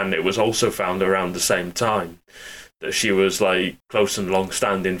illiterate, and it was also found around the same time that she was like close and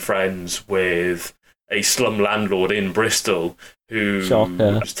long-standing friends with a slum landlord in Bristol whose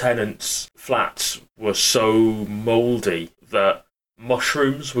tenants' flats were so mouldy that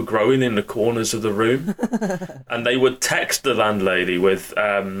mushrooms were growing in the corners of the room, and they would text the landlady with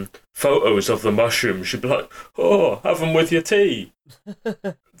photos of the mushrooms. She'd be like, "Oh, have them with your tea."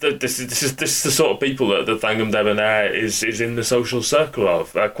 This is the sort of people that the Fangham Debonair is in the social circle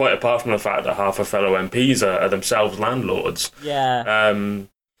of. Quite apart from the fact that half her fellow MPs are themselves landlords. Yeah.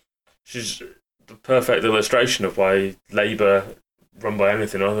 She's the perfect illustration of why Labour, run by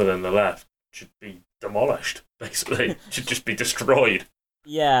anything other than the left, should be demolished. Basically, should just be destroyed.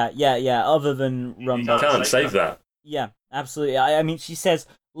 Yeah. Other than You can't save that. Yeah, absolutely. I mean, she says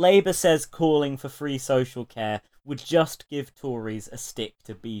Labour says calling for free social care would just give Tories a stick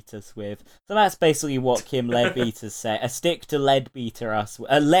to beat us with. So that's basically what Kim Leadbeater's say. A stick to lead-beater us.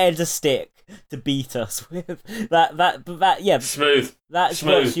 A stick to beat us with. Yeah. Smooth. That's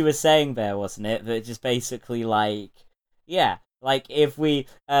Smooth. what she was saying there, wasn't it? That just basically if we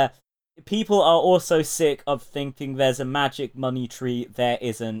people are also sick of thinking there's a magic money tree there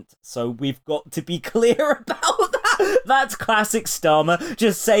isn't, so we've got to be clear about that. That's classic Starmer.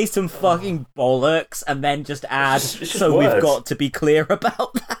 Just say some fucking bollocks and then just add, It's just so words. we've got to be clear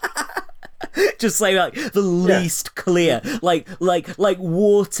about that. Just say the least clear, like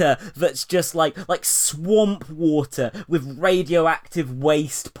water that's just like swamp water with radioactive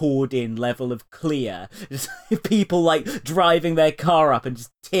waste poured in level of clear. Just people driving their car up and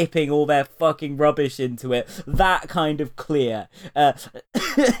just tipping all their fucking rubbish into it. That kind of clear. And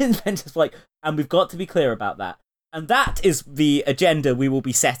then just and we've got to be clear about that. And that is the agenda we will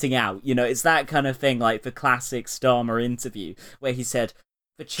be setting out. It's that kind of thing, like the classic Starmer interview where he said,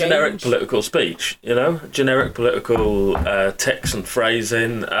 generic political speech, generic political text and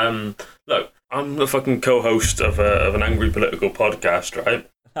phrasing. Look, I'm the fucking co-host of an angry political podcast, right?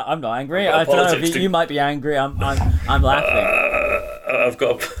 I'm not angry. I don't know. You might be angry. I'm laughing. I've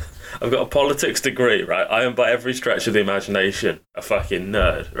got a politics degree, right? I am by every stretch of the imagination a fucking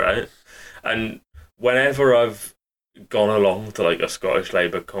nerd, right? And whenever I've gone along to a Scottish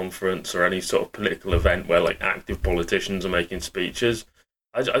Labour conference or any sort of political event where active politicians are making speeches,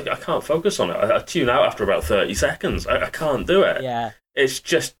 I can't focus on it. I tune out after about 30 seconds. I can't do it. Yeah. It's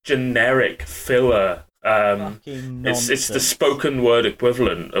just generic filler. It's the spoken word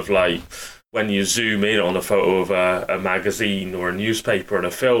equivalent of when you zoom in on a photo of a magazine or a newspaper and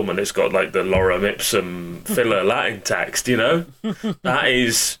a film and it's got the lorem ipsum filler Latin text, That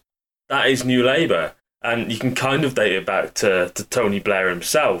is New Labour. And you can kind of date it back to Tony Blair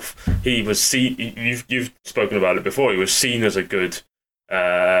himself. He was you've spoken about it before. He was seen as a good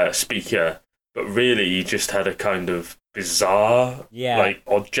speaker, but really he just had a kind of bizarre,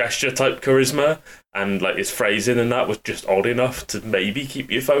 odd gesture type charisma, and his phrasing and that was just odd enough to maybe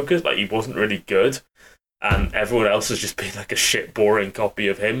keep you focused. He wasn't really good, and everyone else has just been a shit boring copy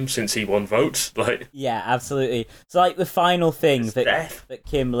of him since he won votes. Yeah, absolutely. So the final thing that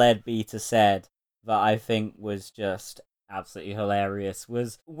Kim Leadbeater said that I think was just absolutely hilarious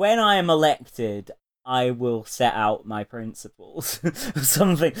was, when I am elected, I will set out my principles.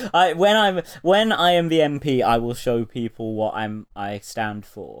 Something. When I am the MP, I will show people what I stand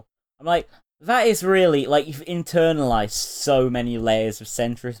for. I'm that is really you've internalized so many layers of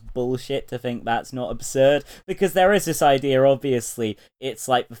centrist bullshit to think that's not absurd, because there is this idea, obviously, it's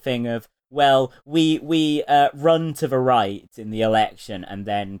the thing of, well, we run to the right in the election and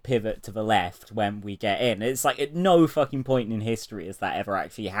then pivot to the left when we get in. It's at no fucking point in history has that ever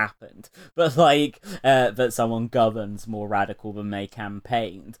actually happened. But that someone governs more radical than they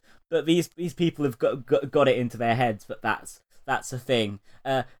campaigned. But these people have got it into their heads that that's a thing.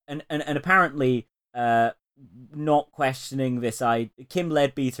 And apparently not questioning this idea. Kim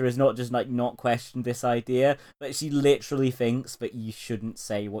Leadbeater has not just not questioned this idea, but she literally thinks that you shouldn't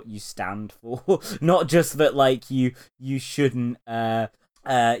say what you stand for. Not just that you shouldn't not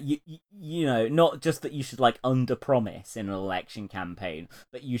just that you should under promise in an election campaign,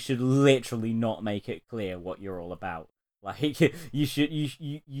 but you should literally not make it clear what you're all about. You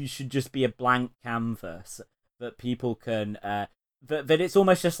should just be a blank canvas that people can that it's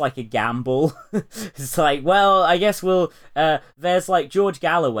almost just a gamble. It's well, I guess we'll there's George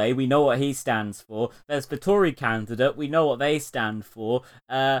Galloway, we know what he stands for. There's the Tory candidate, we know what they stand for.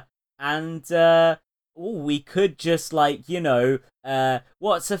 We could just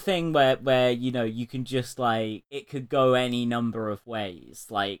what's a thing where you can just it could go any number of ways.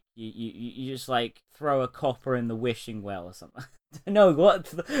 You just throw a copper in the wishing well or something. No,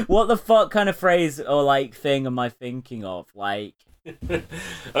 what the fuck kind of phrase or thing am I thinking of?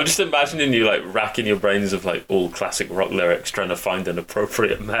 I'm just imagining you racking your brains of all classic rock lyrics, trying to find an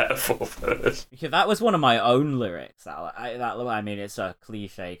appropriate metaphor for this. Because that was one of my own lyrics. I mean, it's a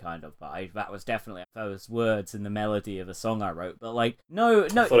cliche kind of, but that was definitely those words in the melody of a song I wrote. But no, I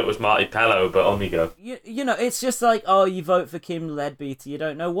thought it was Marty Pello, but on you go. It's just oh, you vote for Kim Leadbeater, you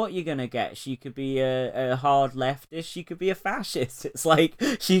don't know what you're gonna get. She could be a hard leftist. She could be a fascist. It's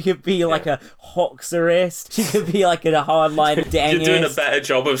she could be a Hoxerist. She could be a hardline saying doing a is, better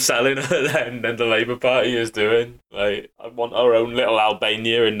job of selling her than the Labour Party is doing. Like, I want our own little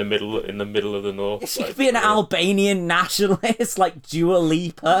Albania in the middle of the north. she could be an Albanian nationalist, like Dua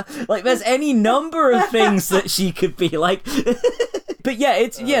Lipa. Like, there's any number of things that she could be like. But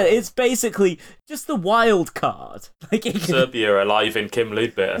it's basically just the wild card. Like, Serbia alive in Kim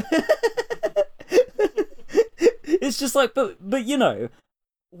Leadbitter. It's just like, but you know,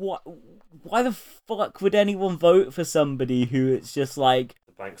 what? Why the fuck would anyone vote for somebody who it's just like,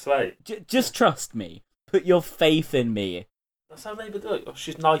 The blank slate. Just trust me, put your faith in me. That's how Labour do it. Oh,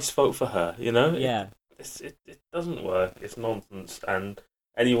 she's nice, vote for her. You know. Yeah. It doesn't work. It's nonsense. And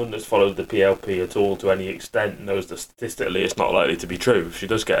anyone that's followed the PLP at all to any extent knows that statistically it's not likely to be true if she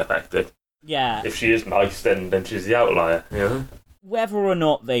does get elected. Yeah. If she is nice, then she's the outlier. You know. Whether or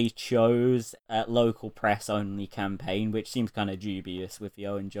not they chose a local press only campaign, which seems kind of dubious with the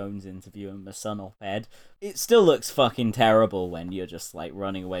Owen Jones interview and the Sun op-ed, it still looks fucking terrible when you're just like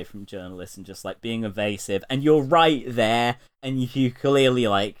running away from journalists and just like being evasive, and you're right there, and you clearly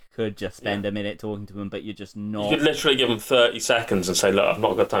like could just spend a minute talking to them, but you're just not. You could literally give them 30 seconds and say, look, I've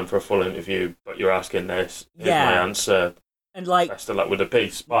not got time for a full interview, but you're asking this. Here's my answer. And like, best of luck with the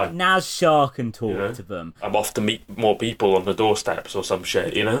piece. Bye. Naz Shah can talk to them. I'm off to meet more people on the doorsteps or some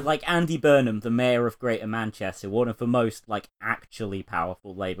shit, you know? Like Andy Burnham, the mayor of Greater Manchester, one of the most like actually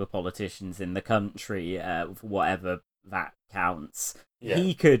powerful Labour politicians in the country, for whatever that counts. Yeah.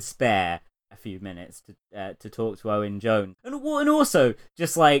 He could spare a few minutes to talk to Owen Jones, and also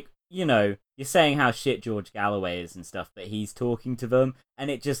just like, you know, you're saying how shit George Galloway is and stuff, but he's talking to them, and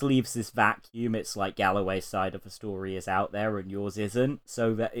it just leaves this vacuum. It's like Galloway's side of the story is out there and yours isn't,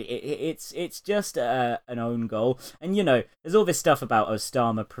 so that it's just an own goal. And you know, there's all this stuff about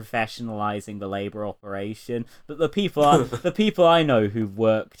Ostama professionalising the Labour operation, but the people I know who've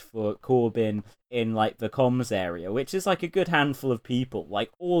worked for Corbyn in like the comms area, which is like a good handful of people, like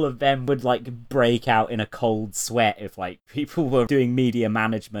all of them would like break out in a cold sweat if like people were doing media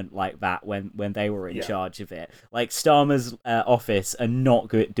management like that when they were in charge of it. Like Starmer's office are not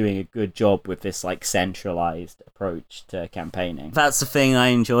doing a good job with this like centralized approach to campaigning. That's the thing I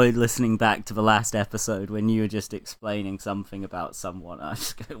enjoyed listening back to the last episode when you were just explaining something about someone. I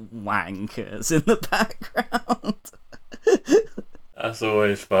just go wankers in the background. That's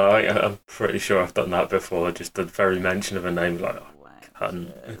always fun. I'm pretty sure I've done that before. Just the very mention of a name, like,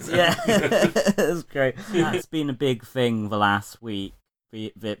 cunt. Yeah, that's great. That's been a big thing the last week.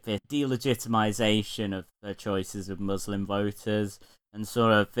 The delegitimization of the choices of Muslim voters, and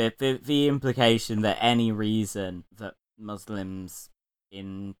sort of the implication that any reason that Muslims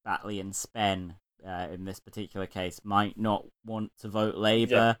in Batley and Spen, in this particular case, might not want to vote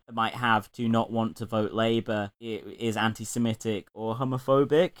Labour, might have to not want to vote Labour, is anti-Semitic or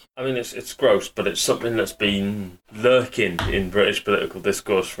homophobic. I mean, it's gross, but it's something that's been lurking in British political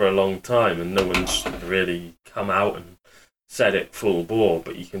discourse for a long time, and no one's really come out and said it full bore,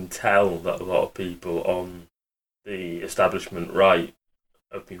 but you can tell that a lot of people on the establishment right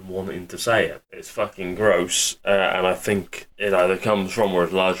have been wanting to say it. It's fucking gross, and I think it either comes from or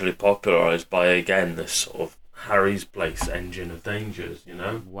is largely popularised by, again, this sort of Harry's Place engine of dangers, you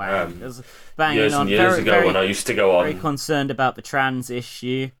know? Wow. Years and years ago when I used to go on... Very concerned about the trans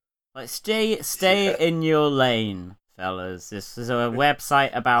issue. Like, stay in your lane, fellas. This is a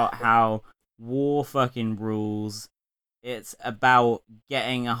website about how war fucking rules. It's about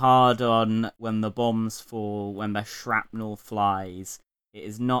getting a hard-on when the bombs fall, when the shrapnel flies. It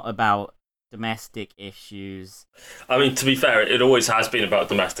is not about domestic issues. I mean, to be fair, it always has been about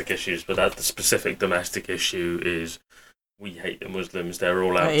domestic issues, but that the specific domestic issue is we hate the Muslims, they're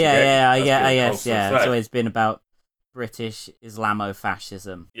all out to get you. Yes. It's always been about British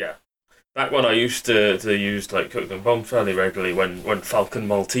Islamofascism. Yeah. Back when I used to use like Cook and Bomb fairly regularly, when Falcon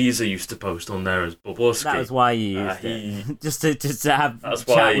Malteser used to post on there as Boborski. That was why you used it. just to have that's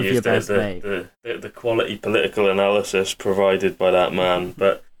chat why with your best mate. The quality political analysis provided by that man.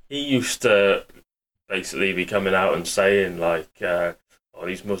 But he used to basically be coming out and saying like,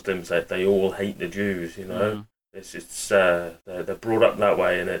 these Muslims, they all hate the Jews, you know. They're brought up that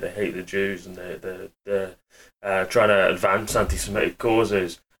way and they hate the Jews, and they're trying to advance anti-Semitic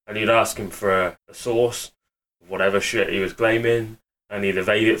causes. And you'd ask him for a source of whatever shit he was claiming, and he'd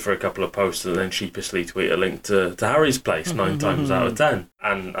evade it for a couple of posts and then sheepishly tweet a link to Harry's Place 9 times out of 10.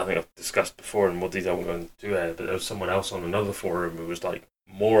 And I think I've discussed before in more detail, I'm going to do here, but there was someone else on another forum who was like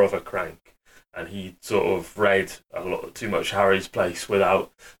more of a crank and he sort of read a lot too much Harry's Place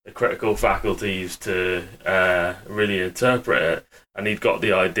without the critical faculties to really interpret it, and he'd got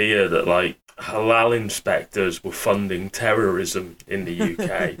the idea that like halal inspectors were funding terrorism in the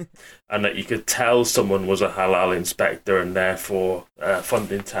UK, and that you could tell someone was a halal inspector and therefore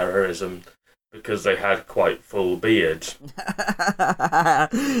funding terrorism because they had quite full beards.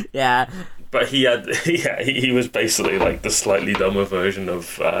 Yeah. But he was basically like the slightly dumber version of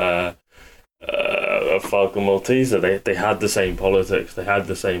Falcon Malteser. They had the same politics, they had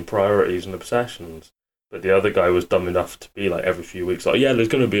the same priorities and obsessions. But the other guy was dumb enough to be like every few weeks, like, yeah, there's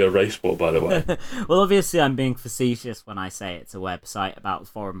going to be a race war, by the way. Well, obviously I'm being facetious when I say it's a website about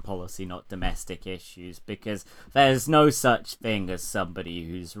foreign policy, not domestic issues, because there's no such thing as somebody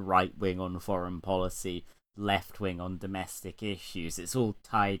who's right-wing on foreign policy, left-wing on domestic issues. It's all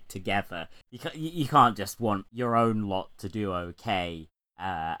tied together. You can't just want your own lot to do okay,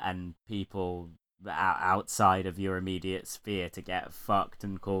 and people outside of your immediate sphere to get fucked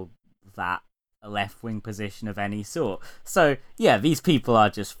and call that a left-wing position of any sort. So, yeah, these people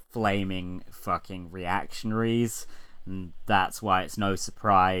are just flaming fucking reactionaries, and that's why it's no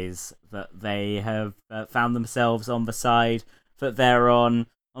surprise that they have found themselves on the side that they're on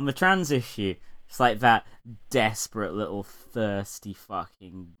the trans issue. It's like that desperate little thirsty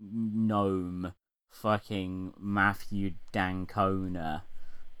fucking gnome, fucking Matthew Dancona.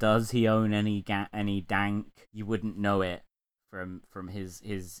 Does he own any dank? You wouldn't know it from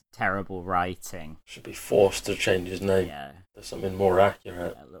his terrible writing. Should be forced to change his name. Yeah. There's something more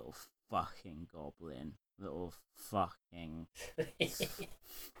accurate. That little fucking goblin. Little fucking...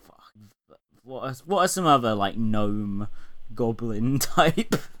 Fuck. What are some other, like, gnome goblin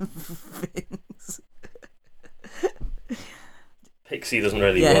type things? Pixie doesn't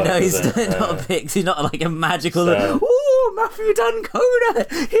really Yeah, work. no, he's does it? not a pixie, not like a magical... So- Ooh, Matthew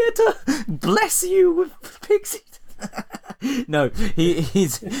Dancona, here to bless you with pixie... No,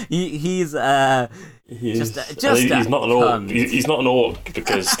 he's He's not an orc. He's not an orc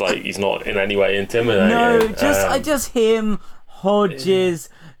because like he's not in any way intimidating. No, just him, Hodges,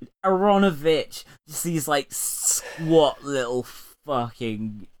 Aronovich, just these like squat little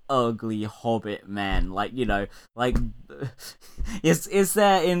fucking ugly hobbit men. Like, you know, like is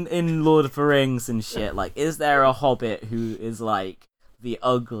there in Lord of the Rings and shit, like, is there a hobbit who is like the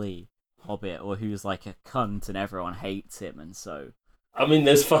ugly hobbit, or who's like a cunt and everyone hates him? And so I mean,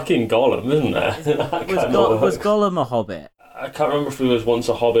 there's fucking Gollum, isn't there? was Gollum a hobbit? I can't remember if he was once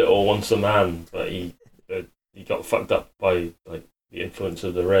a hobbit or once a man, but he got fucked up by like the influence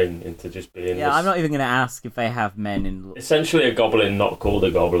of the ring into just being. Yeah, I'm not even going to ask if they have men in. Essentially, a goblin not called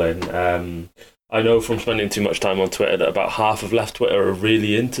a goblin. I know from spending too much time on Twitter that about half of left Twitter are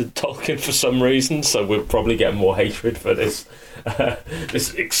really into Tolkien for some reason, so we're probably getting more hatred for this.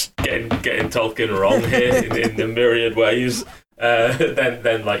 Getting Tolkien wrong here in the myriad ways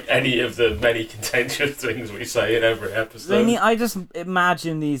than like any of the many contentious things we say in every episode. I just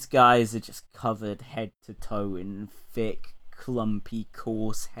imagine these guys are just covered head to toe in thick, clumpy,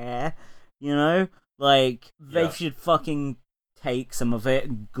 coarse hair. You know, like they should fucking take some of it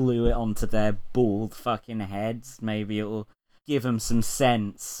and glue it onto their bald fucking heads. Maybe it'll give them some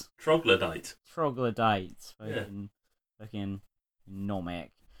sense. Troglodyte. Fucking nomic.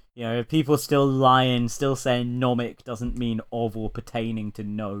 You know, people still lying, still saying nomic doesn't mean of or pertaining to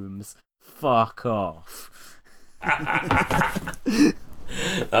gnomes. Fuck off. That's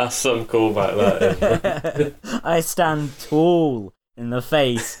some callback, that is. I stand tall in the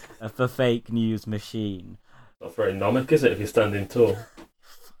face of the fake news machine. Not very nomic, is it, if you're standing tall?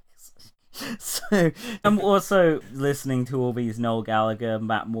 So, I'm also listening to all these Noel Gallagher,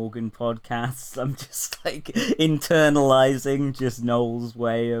 Matt Morgan podcasts. I'm just like internalizing just Noel's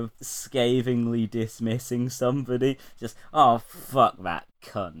way of scathingly dismissing somebody. Just, oh, fuck that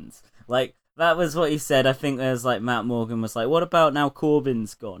cunt. Like, that was what he said. I think there's like Matt Morgan was like, what about now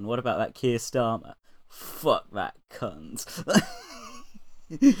Corbyn's gone? What about that Keir Starmer? Fuck that cunt.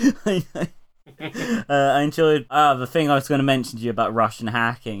 I enjoyed the thing I was going to mention to you about Russian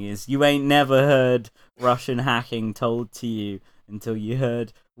hacking is you ain't never heard Russian hacking told to you until you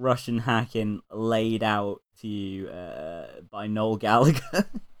heard Russian hacking laid out to you by Noel Gallagher.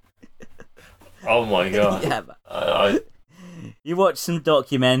 Oh my god. Yeah, you watch some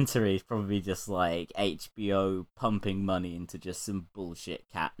documentaries, probably just like HBO pumping money into just some bullshit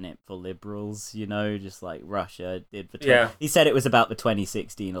catnip for liberals, you know, just like Russia did for... He said it was about the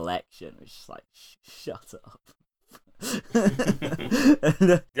 2016 election, which is like, shut up.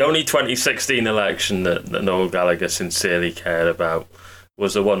 The only 2016 election that Noel Gallagher sincerely cared about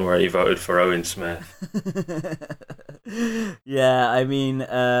was the one where he voted for Owen Smith. Yeah, I mean,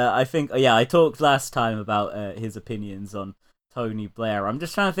 I think, I talked last time about his opinions on Tony Blair. I'm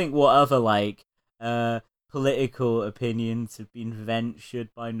just trying to think what other, like, political opinions have been ventured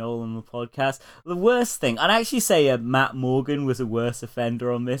by Noel on the podcast. The worst thing, I'd actually say Matt Morgan was a worse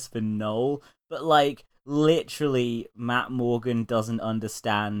offender on this than Noel, but, like, literally, Matt Morgan doesn't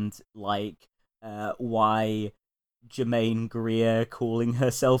understand, like, why Jermaine Greer calling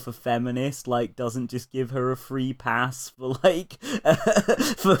herself a feminist, like, doesn't just give her a free pass for, like,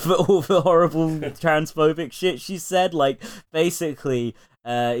 for all the horrible transphobic shit she said. Like, basically,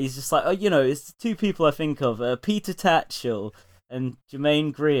 he's just like, oh, you know, it's two people I think of, Peter Tatchell and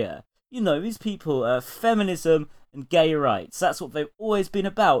Jermaine Greer. You know, these people, feminism and gay rights, that's what they've always been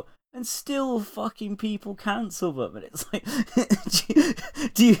about. And still fucking people cancel them. And it's like,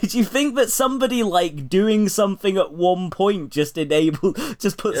 do you think that somebody, like, doing something at one point just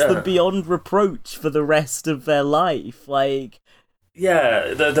puts them beyond reproach for the rest of their life? Like,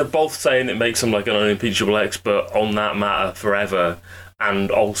 yeah, they're both saying it makes them like an unimpeachable expert on that matter forever, and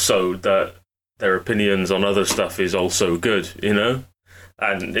also that their opinions on other stuff is also good, you know?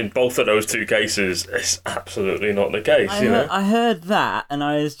 And in both of those two cases, it's absolutely not the case, I heard that, and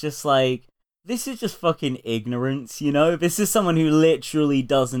I was just like, this is just fucking ignorance, you know? This is someone who literally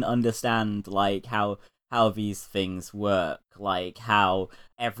doesn't understand, like, how these things work. Like, how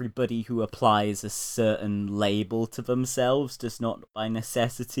everybody who applies a certain label to themselves does not, by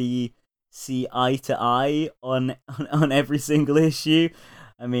necessity, see eye to eye on every single issue.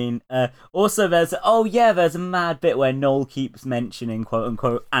 I mean, also there's a mad bit where Noel keeps mentioning quote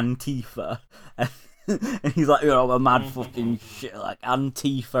unquote Antifa, and he's like, you know, a mad fucking shit, like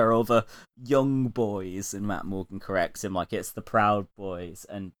Antifa over young boys, and Matt Morgan corrects him like it's the Proud Boys,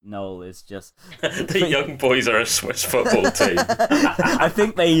 and Noel is just the young boys are a Swiss football team. I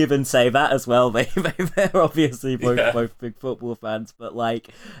think they even say that as well. They're obviously both big football fans, but like,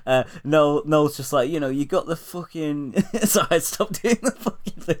 Noel's just like, you know, you got the fucking. Sorry, stop doing the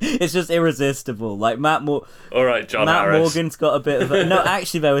fucking thing. It's just irresistible. Like All right, John Harris. Morgan's got a bit of a. No,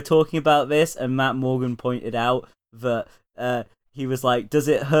 actually, they were talking about this, and Matt Morgan pointed out that he was like, "Does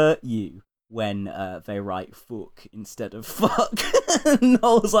it hurt you when they write fuck instead of fuck?" And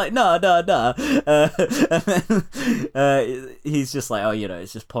Noel's like, no. And then he's just like, oh, you know,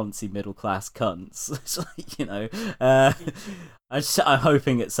 it's just poncy middle class cunts. It's like, you know, I'm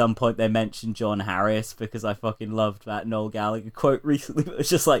hoping at some point they mention John Harris, because I fucking loved that Noel Gallagher quote recently. It was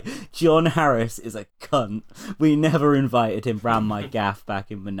just like, John Harris is a cunt. We never invited him round my gaff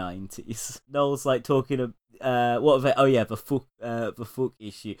back in the 90s. Noel's like talking about what of it? Oh yeah, the fuck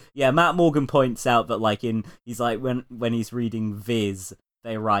issue. Yeah, Matt Morgan points out that like he's like when he's reading Viz,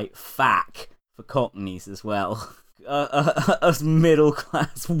 they write "fack" for Cockneys as well. Us middle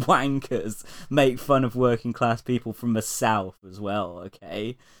class wankers make fun of working class people from the South as well.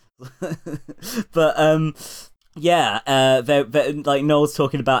 Okay, but they're like Noel's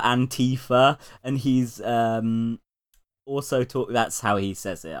talking about Antifa, and he's also that's how he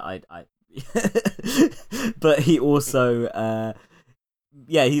says it. I but he also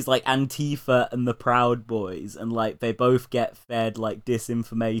he's like Antifa and the Proud Boys, and like they both get fed like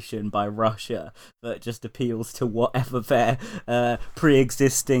disinformation by Russia that just appeals to whatever their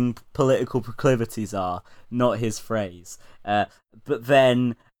pre-existing political proclivities are, not his phrase. But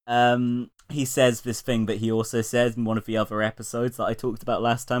then he says this thing that he also says in one of the other episodes that I talked about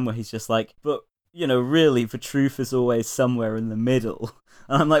last time, where he's just like, but you know, really, the truth is always somewhere in the middle.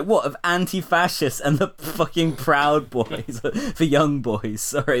 And I'm like, what, of anti-fascists and the fucking Proud Boys, the young boys,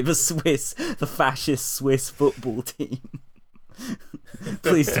 sorry, the fascist Swiss football team.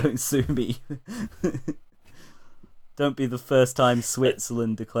 Please don't sue me. Don't be the first time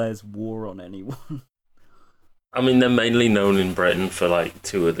Switzerland declares war on anyone. I mean, they're mainly known in Britain for like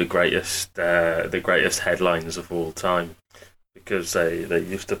two of the greatest headlines of all time, because they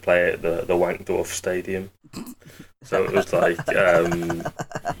used to play at the Wankdorf Stadium. So it was like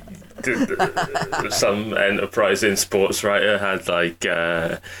some enterprising sports writer had like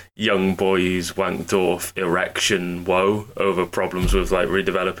young boys Wankdorf erection woe over problems with like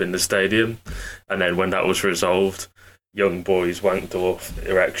redeveloping the stadium, and then when that was resolved, young boys Wankdorf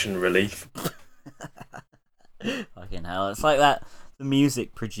erection relief. Fucking hell, it's like that the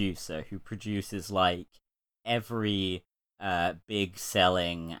music producer who produces like every big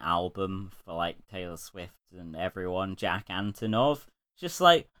selling album for like Taylor Swift and everyone, Jack Antonoff. Just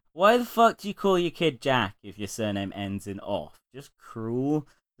like, why the fuck do you call your kid Jack if your surname ends in off? Just cruel.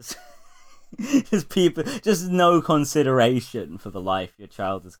 Just no consideration for the life your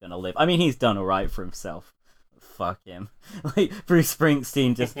child is gonna live. I mean, he's done alright for himself fuck him. Like, Bruce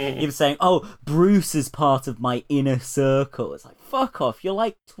Springsteen just even saying, oh, Bruce is part of my inner circle. It's like, fuck off, you're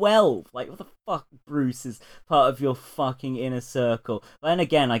like 12. Like, what the fuck, Bruce is part of your fucking inner circle? But then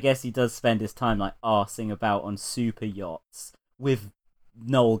again, I guess he does spend his time, like, arsing about on super yachts with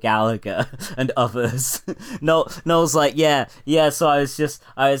Noel Gallagher and others. Noel's like, yeah, so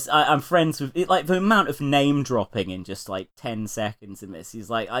I'm friends with it. Like, the amount of name dropping in just like 10 seconds in this. He's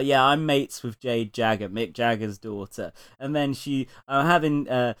like, yeah, I'm mates with Jade Jagger, Mick Jagger's daughter, and then I'm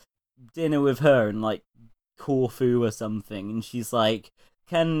having dinner with her in like Corfu or something, and she's like,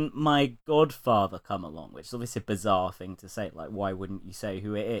 can my godfather come along? Which is obviously a bizarre thing to say. Like, why wouldn't you say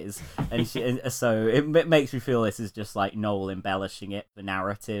who it is? And so it makes me feel this is just like Noel embellishing it for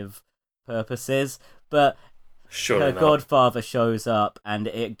narrative purposes. But her godfather shows up, and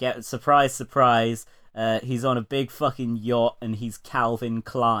it gets surprise. He's on a big fucking yacht, and he's Calvin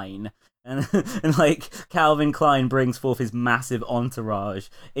Klein. And like, Calvin Klein brings forth his massive entourage,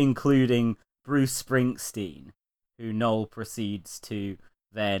 including Bruce Springsteen, who Noel proceeds to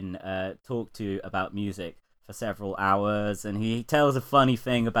then talk to about music for several hours, and he tells a funny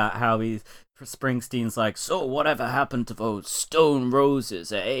thing about how Springsteen's like, so whatever happened to those Stone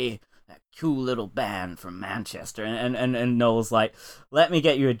Roses, eh? That cool little band from Manchester. And Noel's like, let me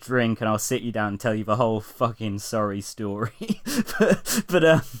get you a drink and I'll sit you down and tell you the whole fucking sorry story.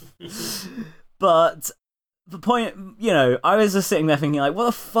 but the point, I was just sitting there thinking, like, what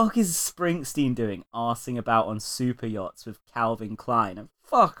the fuck is Springsteen doing arsing about on super yachts with Calvin Klein? And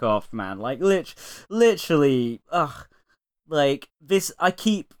fuck off, man. Like, literally, like, this, I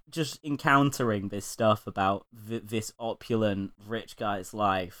keep just encountering this stuff about this opulent rich guy's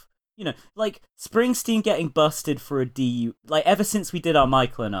life. Like, Springsteen getting busted for a DU, like, ever since we did our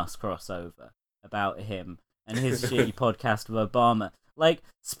Michael and Us crossover about him and his shitty podcast with Obama. Like,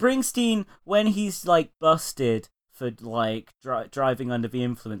 Springsteen, when he's, like, busted for, like, driving under the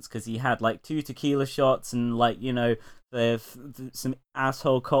influence because he had, like, 2 tequila shots and, like, some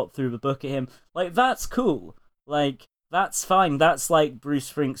asshole cop threw the book at him, like, that's cool. Like, that's fine. That's, like,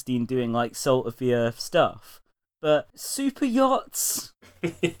 Bruce Springsteen doing, like, salt of the earth stuff. But super yachts?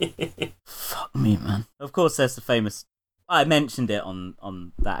 Fuck me, man. Of course, there's the famous... I mentioned it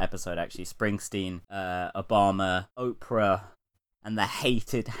on that episode, actually. Springsteen, Obama, Oprah... and the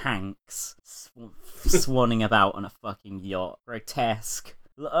hated Hanks swanning about on a fucking yacht. Grotesque.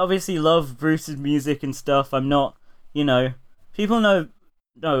 Obviously love Bruce's music and stuff. I'm not, people know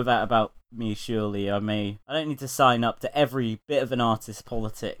that about me, surely. I don't need to sign up to every bit of an artist's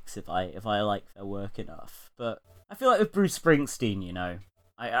politics if I like their work enough. But I feel like with Bruce Springsteen,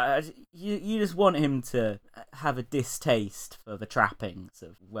 you just want him to have a distaste for the trappings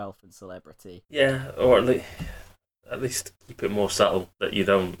of wealth and celebrity. Yeah, or at least keep it more subtle that you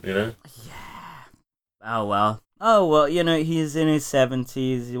don't, Yeah. Oh well, he's in his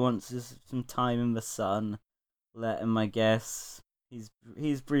 70s. He wants some time in the sun. Let him, I guess.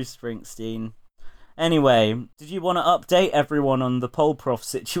 He's Bruce Springsteen. Anyway, did you want to update everyone on the Polprof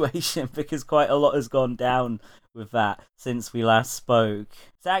situation? Because quite a lot has gone down with that since we last spoke.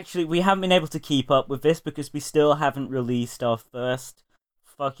 So actually, we haven't been able to keep up with this because we still haven't released our first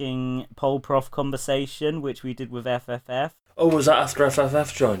fucking Polprof conversation, which we did with FFF. Oh, was that after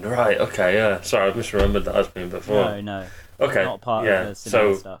FFF joined? Right, okay, yeah. Sorry, I misremembered that as being before. No. Okay, not part of the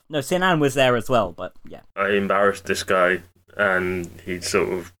Sinan stuff. No, Sinan was there as well, but yeah. I embarrassed this guy, and he'd sort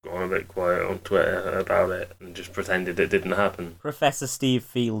of gone a bit quiet on Twitter about it and just pretended it didn't happen. Professor Steve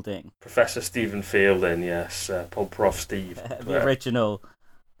Fielding. Professor Stephen Fielding, yes. Polprof Steve. The original.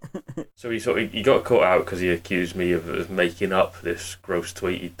 So he got caught out because he accused me of making up this gross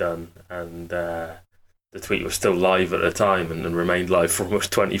tweet he'd done, and the tweet was still live at the time and remained live for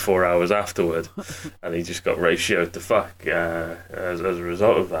almost 24 hours afterward, and he just got ratioed to fuck as a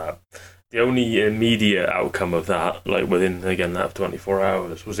result of that. The only immediate outcome of that, like within, again, that 24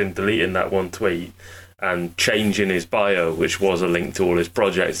 hours, was him deleting that one tweet and changing his bio, which was a link to all his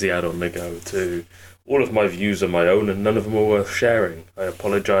projects he had on the go, to all of my views are my own and none of them are worth sharing. I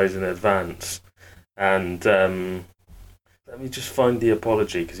apologise in advance. And let me just find the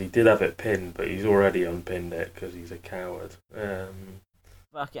apology, because he did have it pinned, but he's already unpinned it because he's a coward.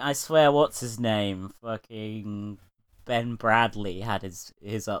 Fucking, I swear, what's his name? Fucking Ben Bradley had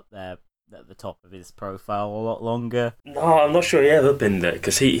his up there at the top of his profile a lot longer. No, I'm not sure he ever pinned it,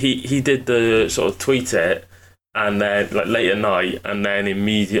 because he did the sort of tweet it, and then like late at night, and then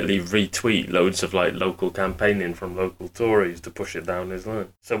immediately retweet loads of like local campaigning from local Tories to push it down his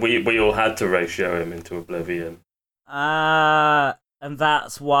line. So we all had to ratio him into oblivion. And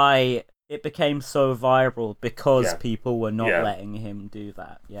that's why it became so viral, because people were not letting him do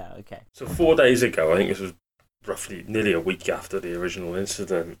that. Yeah, okay. So 4 days ago, I think this was roughly nearly a week after the original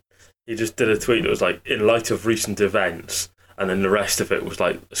incident. He just did a tweet that was like, in light of recent events, and then the rest of it was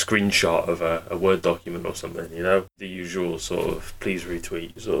like a screenshot of a Word document or something, you know? The usual sort of please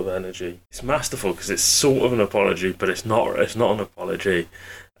retweet sort of energy. It's masterful because it's sort of an apology, but it's not an apology.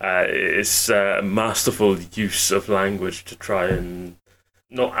 It's a masterful use of language to try and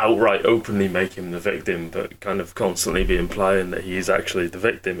not outright openly make him the victim, but kind of constantly be implying that he is actually the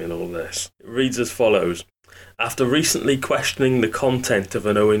victim in all this. It reads as follows. After recently questioning the content of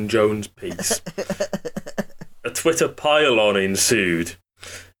an Owen Jones piece, a Twitter pile-on ensued,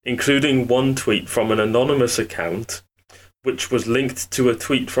 including one tweet from an anonymous account, which was linked to a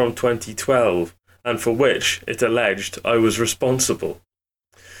tweet from 2012, and for which, it alleged, I was responsible.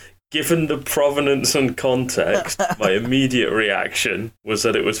 Given the provenance and context, my immediate reaction was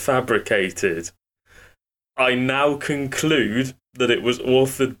that it was fabricated. I now conclude that it was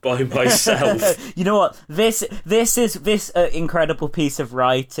authored by myself. You know what? This incredible piece of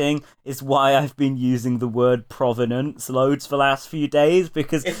writing is why I've been using the word provenance loads for the last few days,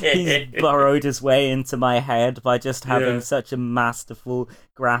 because he's burrowed his way into my head by just having such a masterful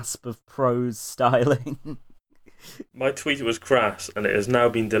grasp of prose styling. My tweet was crass, and it has now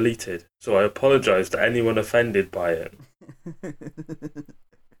been deleted, so I apologise to anyone offended by it.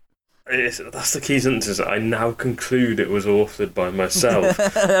 That's the key sentence. I now conclude it was authored by myself.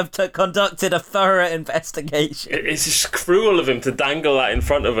 I've conducted a thorough investigation. It's just cruel of him to dangle that in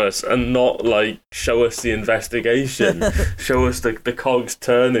front of us and not, like, show us the investigation. Show us the cogs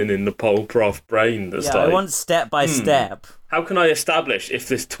turning in the Pol Prof brain. That's I want step by step. How can I establish if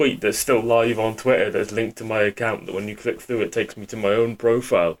this tweet that's still live on Twitter that's linked to my account, that when you click through it takes me to my own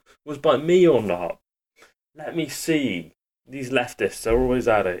profile, was by me or not? Let me see. These leftists are always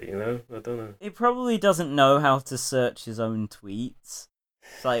at it, you know? I don't know. He probably doesn't know how to search his own tweets.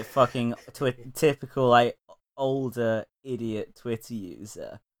 It's like fucking typical, like, older idiot Twitter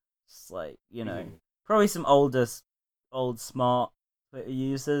user. Just like, you know, probably some old smart Twitter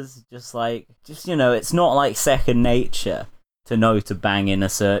users. Just, you know, it's not like second nature to know to bang in a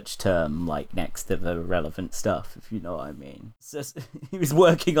search term, like, next to the relevant stuff, if you know what I mean. It's just, he was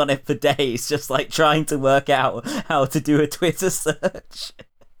working on it for days, just, like, trying to work out how to do a Twitter search.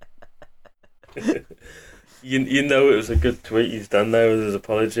 You know it was a good tweet he's done there with his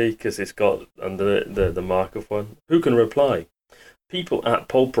apology, because it's got under it the mark of one. Who can reply? People at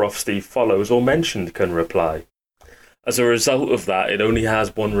Polprof Steve follows or mentioned can reply. As a result of that, it only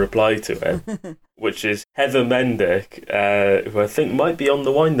has one reply to it, which is Heather Mendick, who I think might be on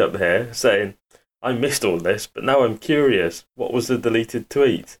the wind-up here, saying, I missed all this, but now I'm curious. What was the deleted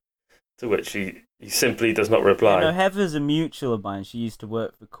tweet? To which he simply does not reply. You know, Heather's a mutual of mine. She used to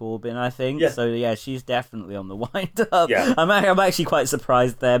work for Corbyn, I think. Yeah. So, yeah, she's definitely on the wind-up. Yeah. I'm actually quite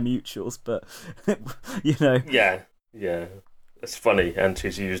surprised they're mutuals, but, you know. Yeah. It's funny, and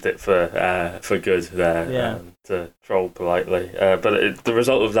she's used it for good there, to troll politely. But the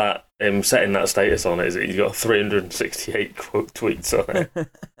result of that, him setting that status on it, is that he's got 368 quote tweets on it.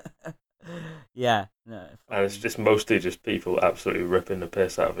 Yeah, no. And it's just mostly just people absolutely ripping the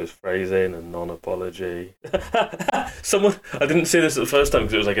piss out of his phrasing and non-apology. I didn't see this at the first time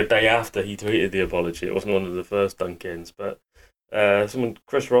because it was like a day after he tweeted the apology. It wasn't one of the first dunk-ins, but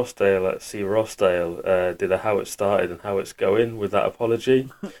Chris Rossdale at C. Rossdale did a how it started and how it's going with that apology.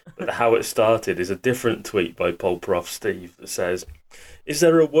 But the how it started is a different tweet by Pol Prof Steve that says, is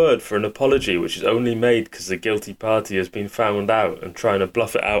there a word for an apology which is only made because the guilty party has been found out and trying to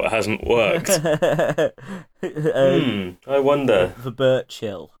bluff it out hasn't worked? I wonder. The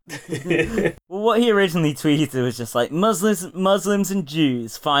Birchill. Well, what he originally tweeted was just like, Muslims and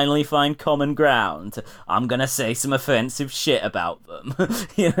Jews finally find common ground. I'm gonna say some offensive shit about them.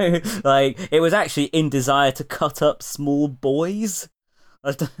 You know, like, it was actually in desire to cut up small boys.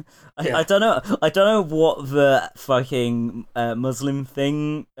 I don't know what the fucking Muslim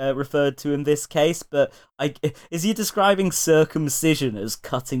thing referred to in this case, but is he describing circumcision as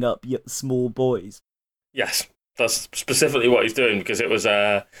cutting up small boys? Yes, that's specifically what he's doing, because it was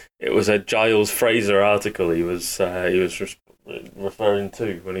a Giles Fraser article he was referring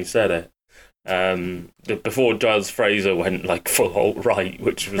to when he said it. Before Giles Fraser went like full alt-right,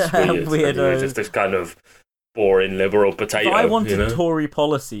 which was weird. Weirdo. He was just this kind of boring liberal potato. If I wanted, you know? Tory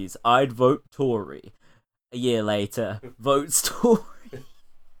policies, I'd vote Tory. A year later, votes Tory.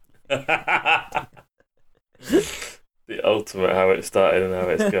 The ultimate how it started and how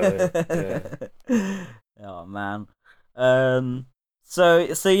it's going. Yeah. Oh man. So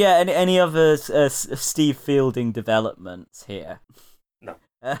yeah. Any other Steve Fielding developments here? No.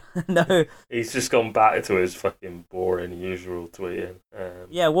 No, He's just gone back to his fucking boring usual tweeting.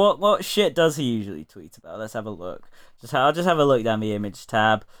 yeah. What shit does he usually tweet about? Let's have a look. I'll just have a look down the image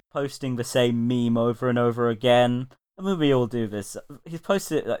tab. Posting the same meme over and over again. I mean, we all do this. He's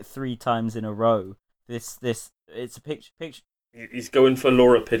posted it like 3 times in a row. It's a picture. He's going for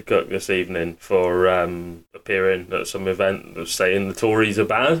Laura Pidcock this evening for appearing at some event that's saying the Tories are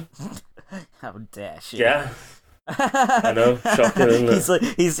bad. How dare she? Yeah. I know, shocking, isn't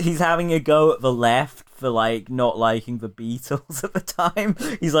it? He's having a go at the left for like not liking the Beatles at the time.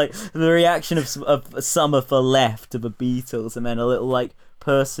 He's like the reaction of Summer for left to the Beatles, and then a little like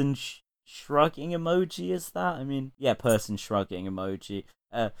person shrugging emoji. Is that? I mean, yeah, person shrugging emoji.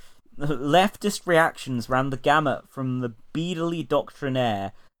 Leftist reactions ran the gamut from the beadily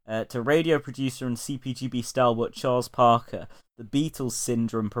doctrinaire to radio producer and CPGB stalwart Charles Parker. The Beatles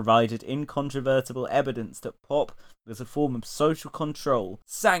syndrome provided incontrovertible evidence that pop was a form of social control,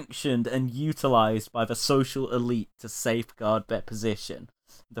 sanctioned and utilised by the social elite to safeguard their position.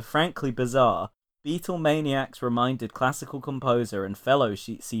 The frankly bizarre Beatlemaniacs reminded classical composer and fellow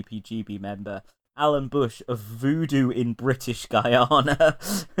CPGB member Alan Bush of voodoo in British Guyana.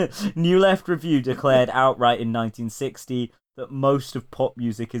 New Left Review declared outright in 1960 that most of pop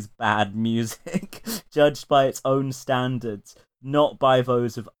music is bad music, judged by its own standards, not by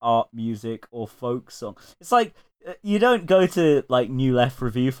those of art music or folk song. It's like, you don't go to like New Left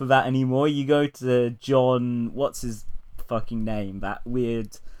Review for that anymore. You go to John, what's his fucking name? That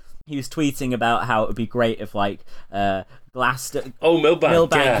weird... He was tweeting about how it would be great if, like, Glastonbury... Oh,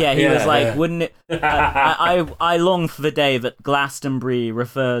 Millbank, yeah. He was like, wouldn't it... I long for the day that Glastonbury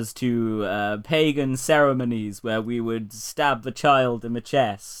refers to pagan ceremonies where we would stab the child in the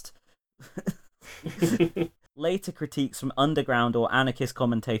chest. Later critiques from underground or anarchist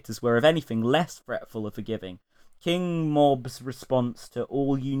commentators were, if anything, less fretful or forgiving. King Mob's response to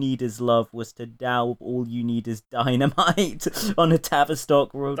All You Need Is Love was to daub All You Need Is Dynamite on a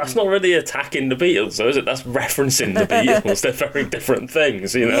Tavistock road. That's not really attacking the Beatles, though, is it? That's referencing the Beatles. They're very different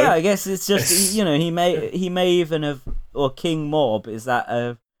things, you know? Yeah, I guess it's just, you know, he may even have... Or King Mob, is that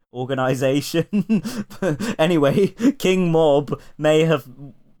a organisation? Anyway, King Mob may have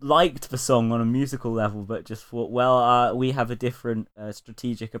liked the song on a musical level, but just thought, well, we have a different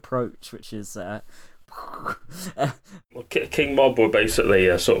strategic approach, which is... Well, King Mob were basically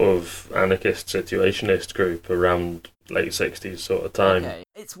a sort of anarchist situationist group around late 60s sort of time. Okay.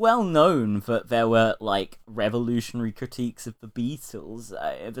 It's well known that there were like revolutionary critiques of the Beatles.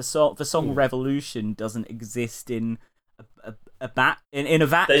 The song Revolution doesn't exist in a vacuum,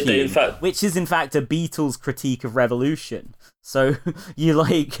 They in fact... which is in fact a Beatles critique of revolution. So you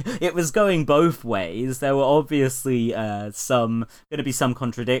like, it was going both ways. There were obviously going to be some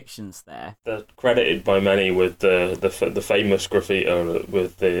contradictions there. They're credited by many with the famous graffiti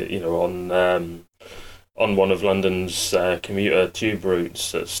with the, you know, on one of London's commuter tube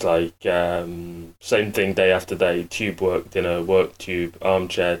routes. It's like same thing day after day: tube work, dinner, work tube,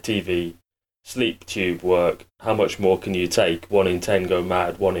 armchair, TV, sleep tube work. How much more can you take? 1 in 10 go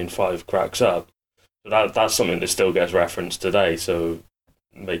mad, 1 in 5 cracks up. That's something that still gets referenced today, so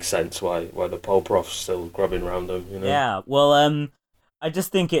it makes sense why the Pol Prof's still grubbing around them, you know? Yeah, well, I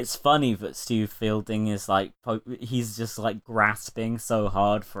just think it's funny that Stu Fielding is like, he's just like grasping so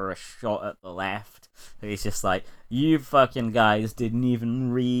hard for a shot at the left. He's just like, you fucking guys didn't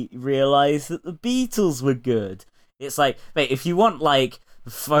even realize that the Beatles were good. It's like, wait, if you want like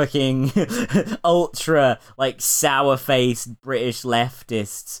fucking ultra like sour-faced British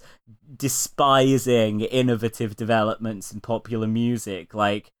leftists despising innovative developments in popular music,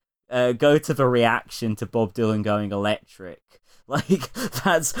 like go to the reaction to Bob Dylan going electric. Like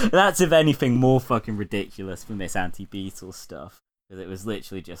that's if anything more fucking ridiculous than this anti-Beatles stuff, because it was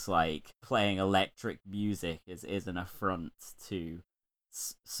literally just like playing electric music is an affront to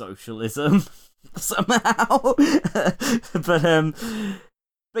socialism somehow.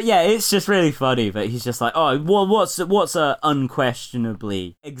 But yeah, it's just really funny that he's just like, oh, well, what's a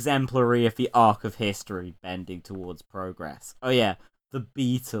unquestionably exemplary of the arc of history bending towards progress? Oh yeah, the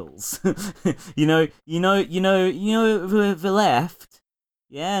Beatles. you know the left.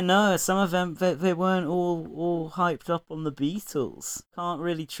 Yeah, no, some of them they weren't all hyped up on the Beatles. Can't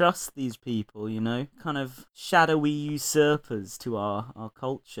really trust these people, you know, kind of shadowy usurpers to our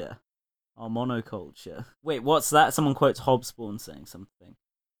culture, our monoculture. Wait, what's that? Someone quotes Hobsbawm saying something.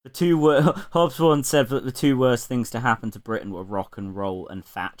 Hobsbawm said that the 2 worst things to happen to Britain were rock and roll and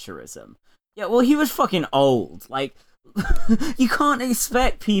Thatcherism. Yeah, well, he was fucking old. Like, you can't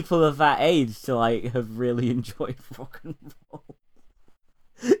expect people of that age to like have really enjoyed rock and roll.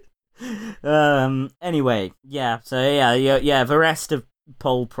 Anyway, yeah. So yeah. The rest of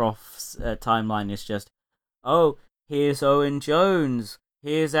Polprof's timeline is just, oh, here's Owen Jones,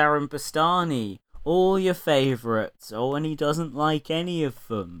 here's Aaron Bastani, all your favourites. Oh, and he doesn't like any of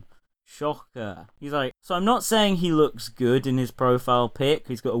them. Shocker. He's like, so I'm not saying he looks good in his profile pic.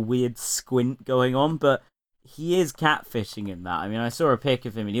 He's got a weird squint going on, but he is catfishing in that. I mean, I saw a pic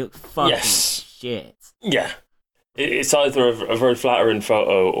of him and he looked fucking shit. Yeah. It's either a very flattering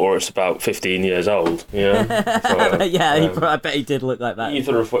photo or it's about 15 years old, you know? Yeah, I bet he did look like that.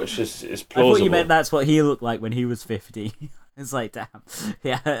 Either of which is plausible. I thought you meant that's what he looked like when he was 50. It's like, damn.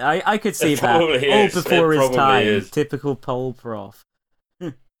 Yeah, I could see that. All before his time. Is. Typical Polprof.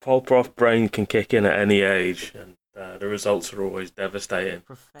 Polprof brain can kick in at any age, and the results are always devastating.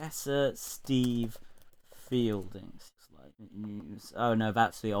 Professor Steve Fielding. News. Oh no,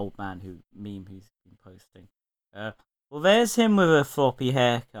 that's the old man who's been posting. Well, there's him with a floppy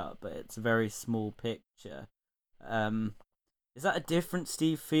haircut, but it's a very small picture. Is that a different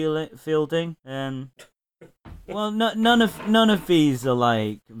Steve Fielding? Well, none of these are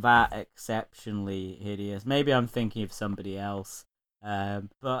like that exceptionally hideous. Maybe I'm thinking of somebody else.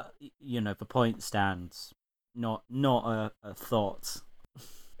 But you know, the point stands. Not a thought.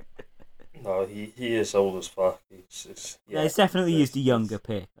 No, he is old as fuck. He's definitely used a younger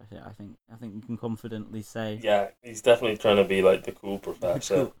pick. I think you can confidently say. Yeah, he's definitely trying to be like the cool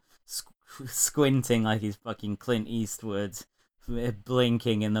professor. Squinting like he's fucking Clint Eastwood,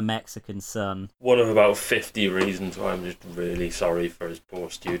 blinking in the Mexican sun. One of about 50 reasons why I'm just really sorry for his poor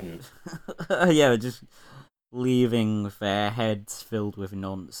student. Yeah, just leaving their heads filled with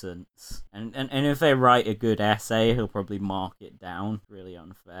nonsense. And if they write a good essay, he'll probably mark it down. Really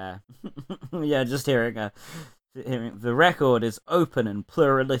unfair. Yeah, just hearing the record is open and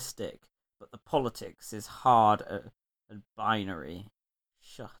pluralistic, but the politics is hard and binary.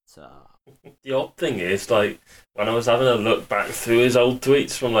 Shut up. The odd thing is, like, when I was having a look back through his old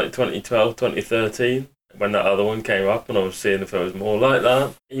tweets from like 2012, 2013, when that other one came up and I was seeing if it was more like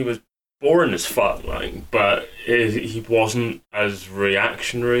that, he was boring as fuck, like, but he wasn't as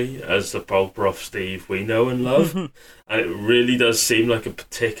reactionary as the Polprof Steve we know and love. And it really does seem like a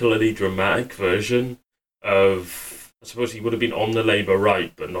particularly dramatic version of, I suppose he would have been on the Labour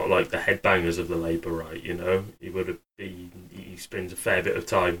right, but not like the headbangers of the Labour right, you know? He spends a fair bit of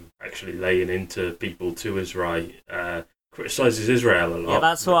time actually laying into people to his right, criticises Israel a lot. Yeah,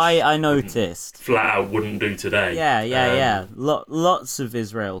 that's what I noticed. Flat out wouldn't do today. Yeah. Lots of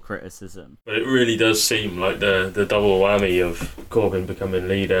Israel criticism. But it really does seem like the double whammy of Corbyn becoming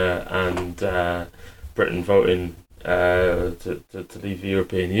leader and Britain voting to leave the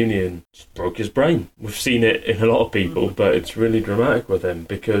European Union just broke his brain. We've seen it in a lot of people, but it's really dramatic with him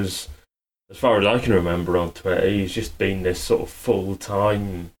because, as far as I can remember on Twitter, he's just been this sort of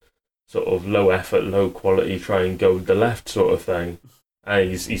full-time, sort of low-effort, low-quality, try and go the left sort of thing. And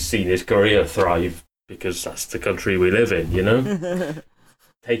he's seen his career thrive because that's the country we live in, you know?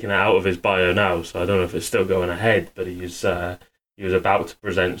 Taking it out of his bio now, so I don't know if it's still going ahead, but he was about to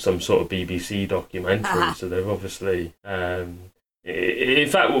present some sort of BBC documentary, so they've obviously... in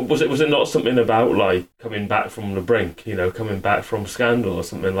fact, was it not something about like coming back from the brink, you know, coming back from Scandal or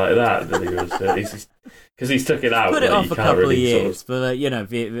something like that he was because he's took it out. Put it off a couple of years, but you know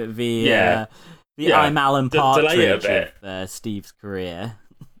the I'm Alan Partridge of Steve's career.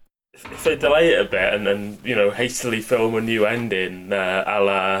 If they delay it a bit and then you know hastily film a new ending, a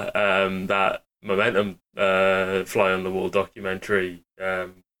la that Momentum Fly on the Wall documentary.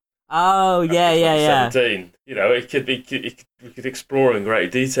 Oh yeah. 17. You know, we could explore in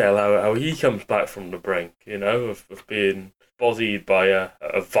great detail how he comes back from the brink. You know, of being bodied by a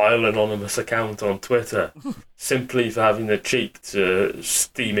vile anonymous account on Twitter, simply for having the cheek to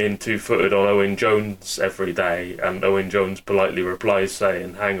steam in 2-footed on Owen Jones every day, and Owen Jones politely replies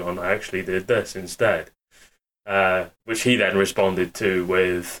saying, "Hang on, I actually did this instead," which he then responded to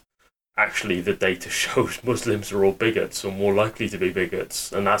with, "Actually, the data shows Muslims are all bigots or more likely to be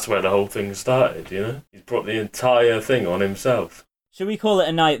bigots," and that's where the whole thing started, you know? He's brought the entire thing on himself. Should we call it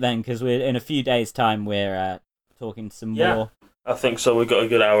a night then? Because we're in a few days' time, we're talking some more. I think so. We've got a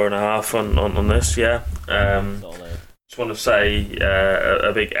good hour and a half on this, yeah. Just want to say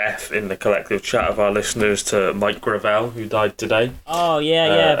a big F in the collective chat of our listeners to Mike Gravel, who died today. Oh,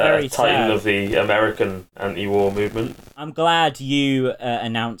 yeah, very sad. Titan of the American anti-war movement. I'm glad you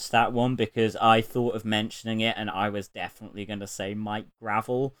announced that one because I thought of mentioning it and I was definitely going to say Mike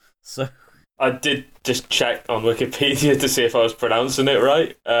Gravel. So I did just check on Wikipedia to see if I was pronouncing it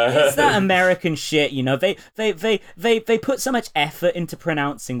right. It's that American shit, you know. They put so much effort into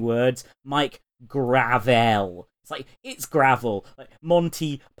pronouncing words. Mike Gravel. It's like, it's gravel. Like,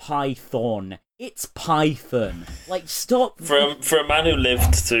 Monty Python. It's Python. Like, stop. For a man who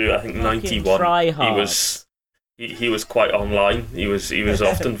lived to, I think, 91, tryhards. he was quite online. He was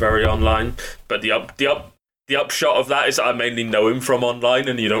often very online. But the upshot of that is that I mainly know him from online,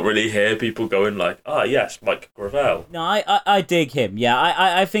 and you don't really hear people going like, yes, Mike Gravel. No, I dig him. Yeah,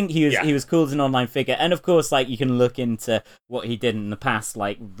 I think he was cool as an online figure, and of course, like, you can look into what he did in the past,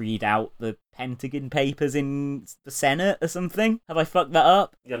 like read out the Pentagon Papers in the Senate or something. Have I fucked that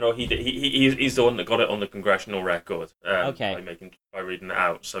up? Yeah, no, he's the one that got it on the congressional record. Okay. By reading it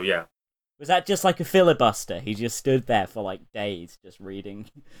out. So yeah. Was that just like a filibuster? He just stood there for like days, just reading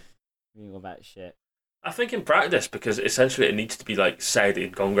all that shit. I think in practice, because essentially it needs to be like said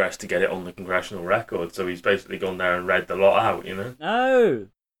in Congress to get it on the congressional record. So he's basically gone there and read the lot out, you know. Oh,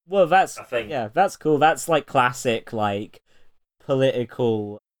 well, that's yeah, that's cool. That's like classic, like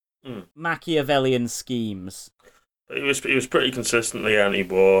political Machiavellian schemes. But he was pretty consistently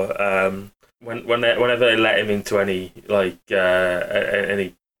anti-war. Whenever they let him into any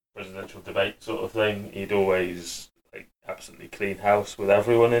any presidential debate sort of thing, he'd always absolutely clean house with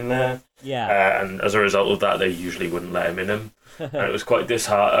everyone in there. Yeah. And as a result of that, they usually wouldn't let him in them. And it was quite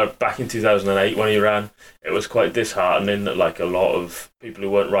disheartening. Back in 2008 when he ran, it was quite disheartening that like a lot of people who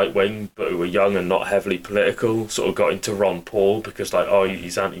weren't right-wing but who were young and not heavily political sort of got into Ron Paul because like,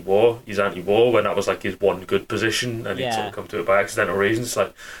 he's anti-war, when that was like his one good position, and he'd sort of come to it by accidental reasons.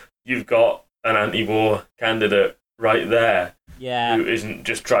 Like, you've got an anti-war candidate right there. Yeah. Who isn't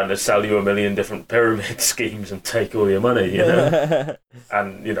just trying to sell you a million different pyramid schemes and take all your money, you know?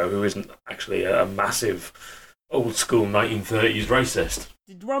 And, you know, who isn't actually a massive old school 1930s racist.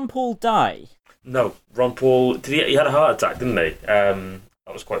 Did Ron Paul die? No, Ron Paul, he had a heart attack, didn't he? That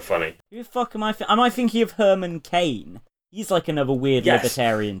was quite funny. Who the fuck am I thinking of Herman Cain? He's like another weird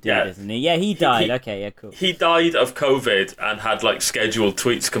libertarian dude, isn't he? Yeah, he died. Okay, yeah, cool. He died of COVID and had like scheduled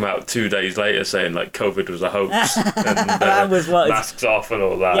tweets come out 2 days later saying like COVID was a hoax and that was what masks off and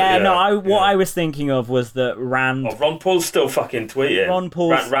all that. Yeah, no, I was thinking of was that Ron Paul's still fucking tweeting.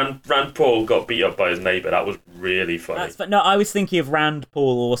 Rand Paul got beat up by his neighbour. That was really funny. No, I was thinking of Rand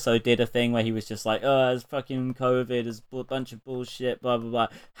Paul also did a thing where he was just like, it's fucking COVID, it's a bunch of bullshit, blah, blah, blah.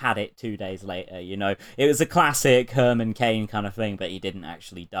 Had it 2 days later, you know? It was a classic Herman Cain kind of thing, but he didn't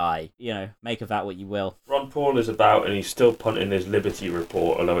actually die. You know, make of that what you will. Ron Paul is about, and he's still punting his Liberty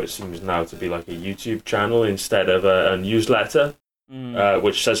Report, although it seems now to be like a YouTube channel instead of a newsletter,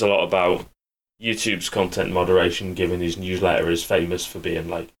 which says a lot about YouTube's content moderation, given his newsletter is famous for being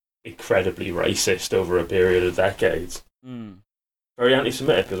like incredibly racist over a period of decades. Very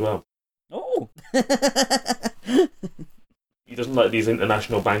anti-Semitic as well. Oh! He doesn't like these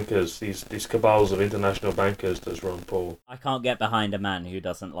international bankers, these cabals of international bankers, does Ron Paul. I can't get behind a man who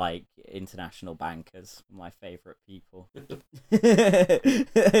doesn't like international bankers. My favourite people.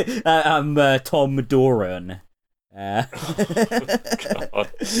 I'm Tom Doran. God.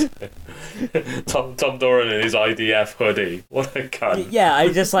 Tom Doran in his IDF hoodie. What a cunt. Yeah,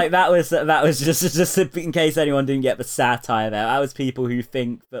 I just like that was just in case anyone didn't get the satire there. That was people who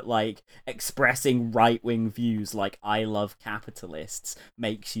think that like expressing right-wing views like I love capitalists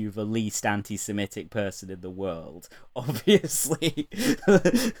makes you the least anti-Semitic person in the world. Obviously.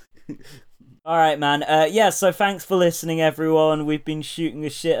 All right, man. So thanks for listening, everyone. We've been shooting the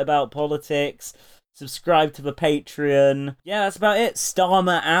shit about politics. Subscribe to the Patreon. Yeah, that's about it.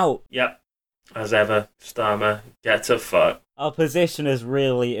 Starmer out. Yep. As ever, Starmer, get a fuck. Our position has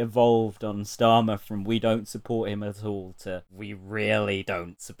really evolved on Starmer from we don't support him at all to we really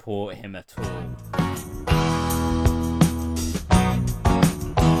don't support him at all.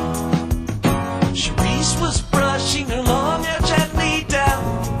 Charisse was brushing her long hair gently down.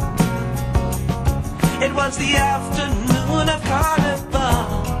 It was the afternoon of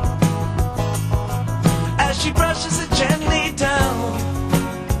Carnival. As she brushes it gently down,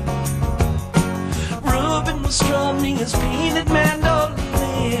 Ruben was strumming his painted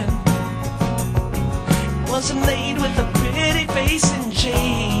mandolin. It was a maid with a pretty face and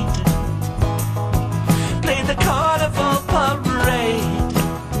jade played the carnival parade.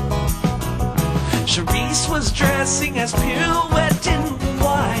 Charisse was dressing as pirouette in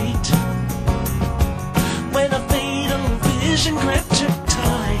white when a fatal vision gripped her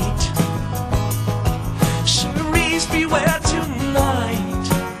tight. Charisse, beware tonight.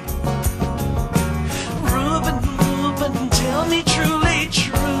 Ruben, tell me truly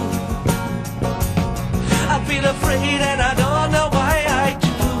true. I feel afraid and I don't know why I do.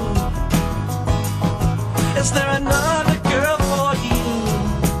 Is there another girl for you?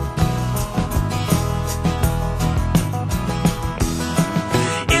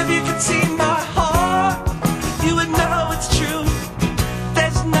 If you could see my heart, you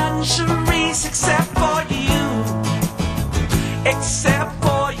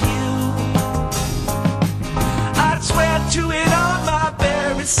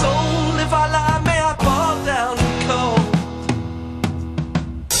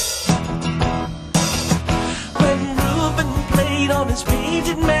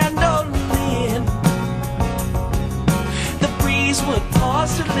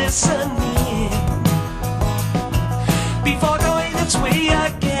listening before going its way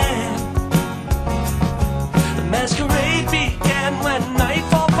again. The masquerade began when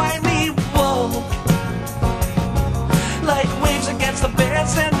nightfall finally woke. Like waves against the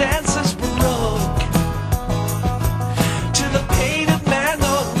bandstand, dancers broke to the painted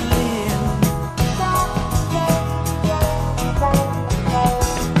mandolin.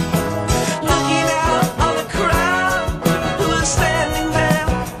 Looking out on the crowd who was standing there,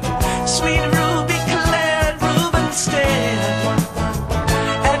 sweet Ruby Claire and Reuben stared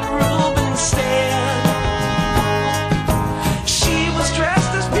at Reuben stared. She was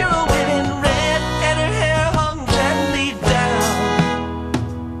dressed as pirouette in red, and her hair hung gently down.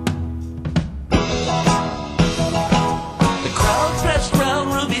 The crowd pressed round,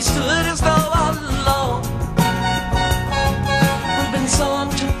 Ruby stood as though all alone. Reuben's song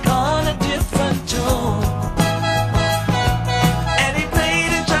took on a different tone, and he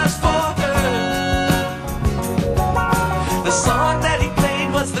played it just for her. The song that he played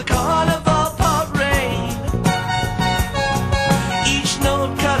was the Carnival Parade. Each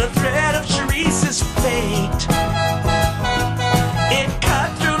note cut a thread of Cherise's fate. It cut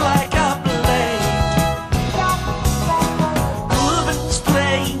through like a blade. Reuben was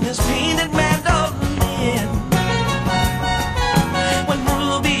playing his painted mandolin when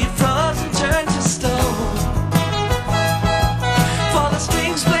Ruby froze and turned to stone. For the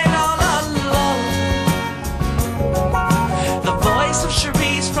strings played all alone. The voice of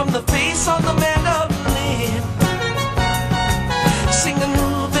Cherise from the face on the mandolin, singing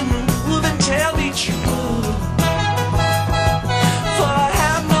Reuben, Reuben, tell me true, for I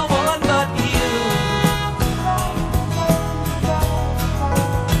have no one but you.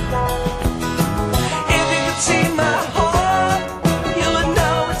 If you could see my heart, you would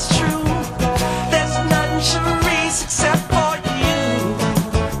know it's true. There's none, Cherise, except for you,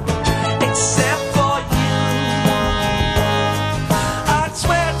 except for you. I'd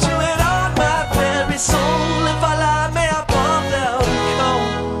swear to it on my very soul. If I lie, may I fall down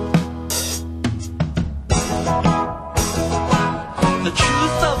cold. The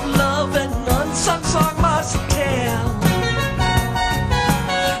truth of love and unsung song must tell.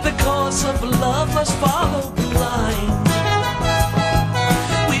 The course of love must follow blind,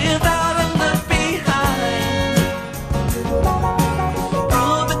 without a look behind.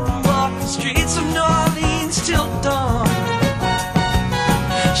 Reuben walked the streets of New Orleans till dawn.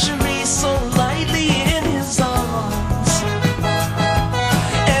 Cherise so lightly in his arms,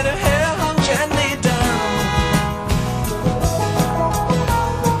 and her hair hung gently down.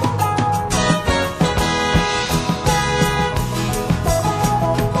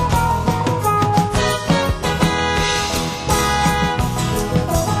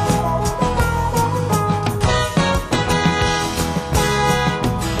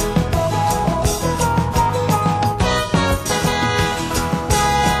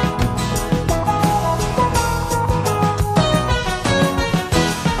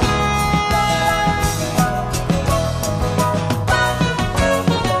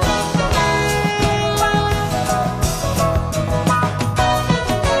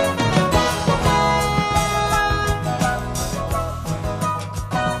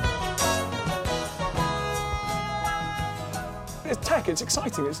 It's tech, it's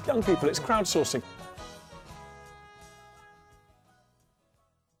exciting, it's young people, it's crowdsourcing.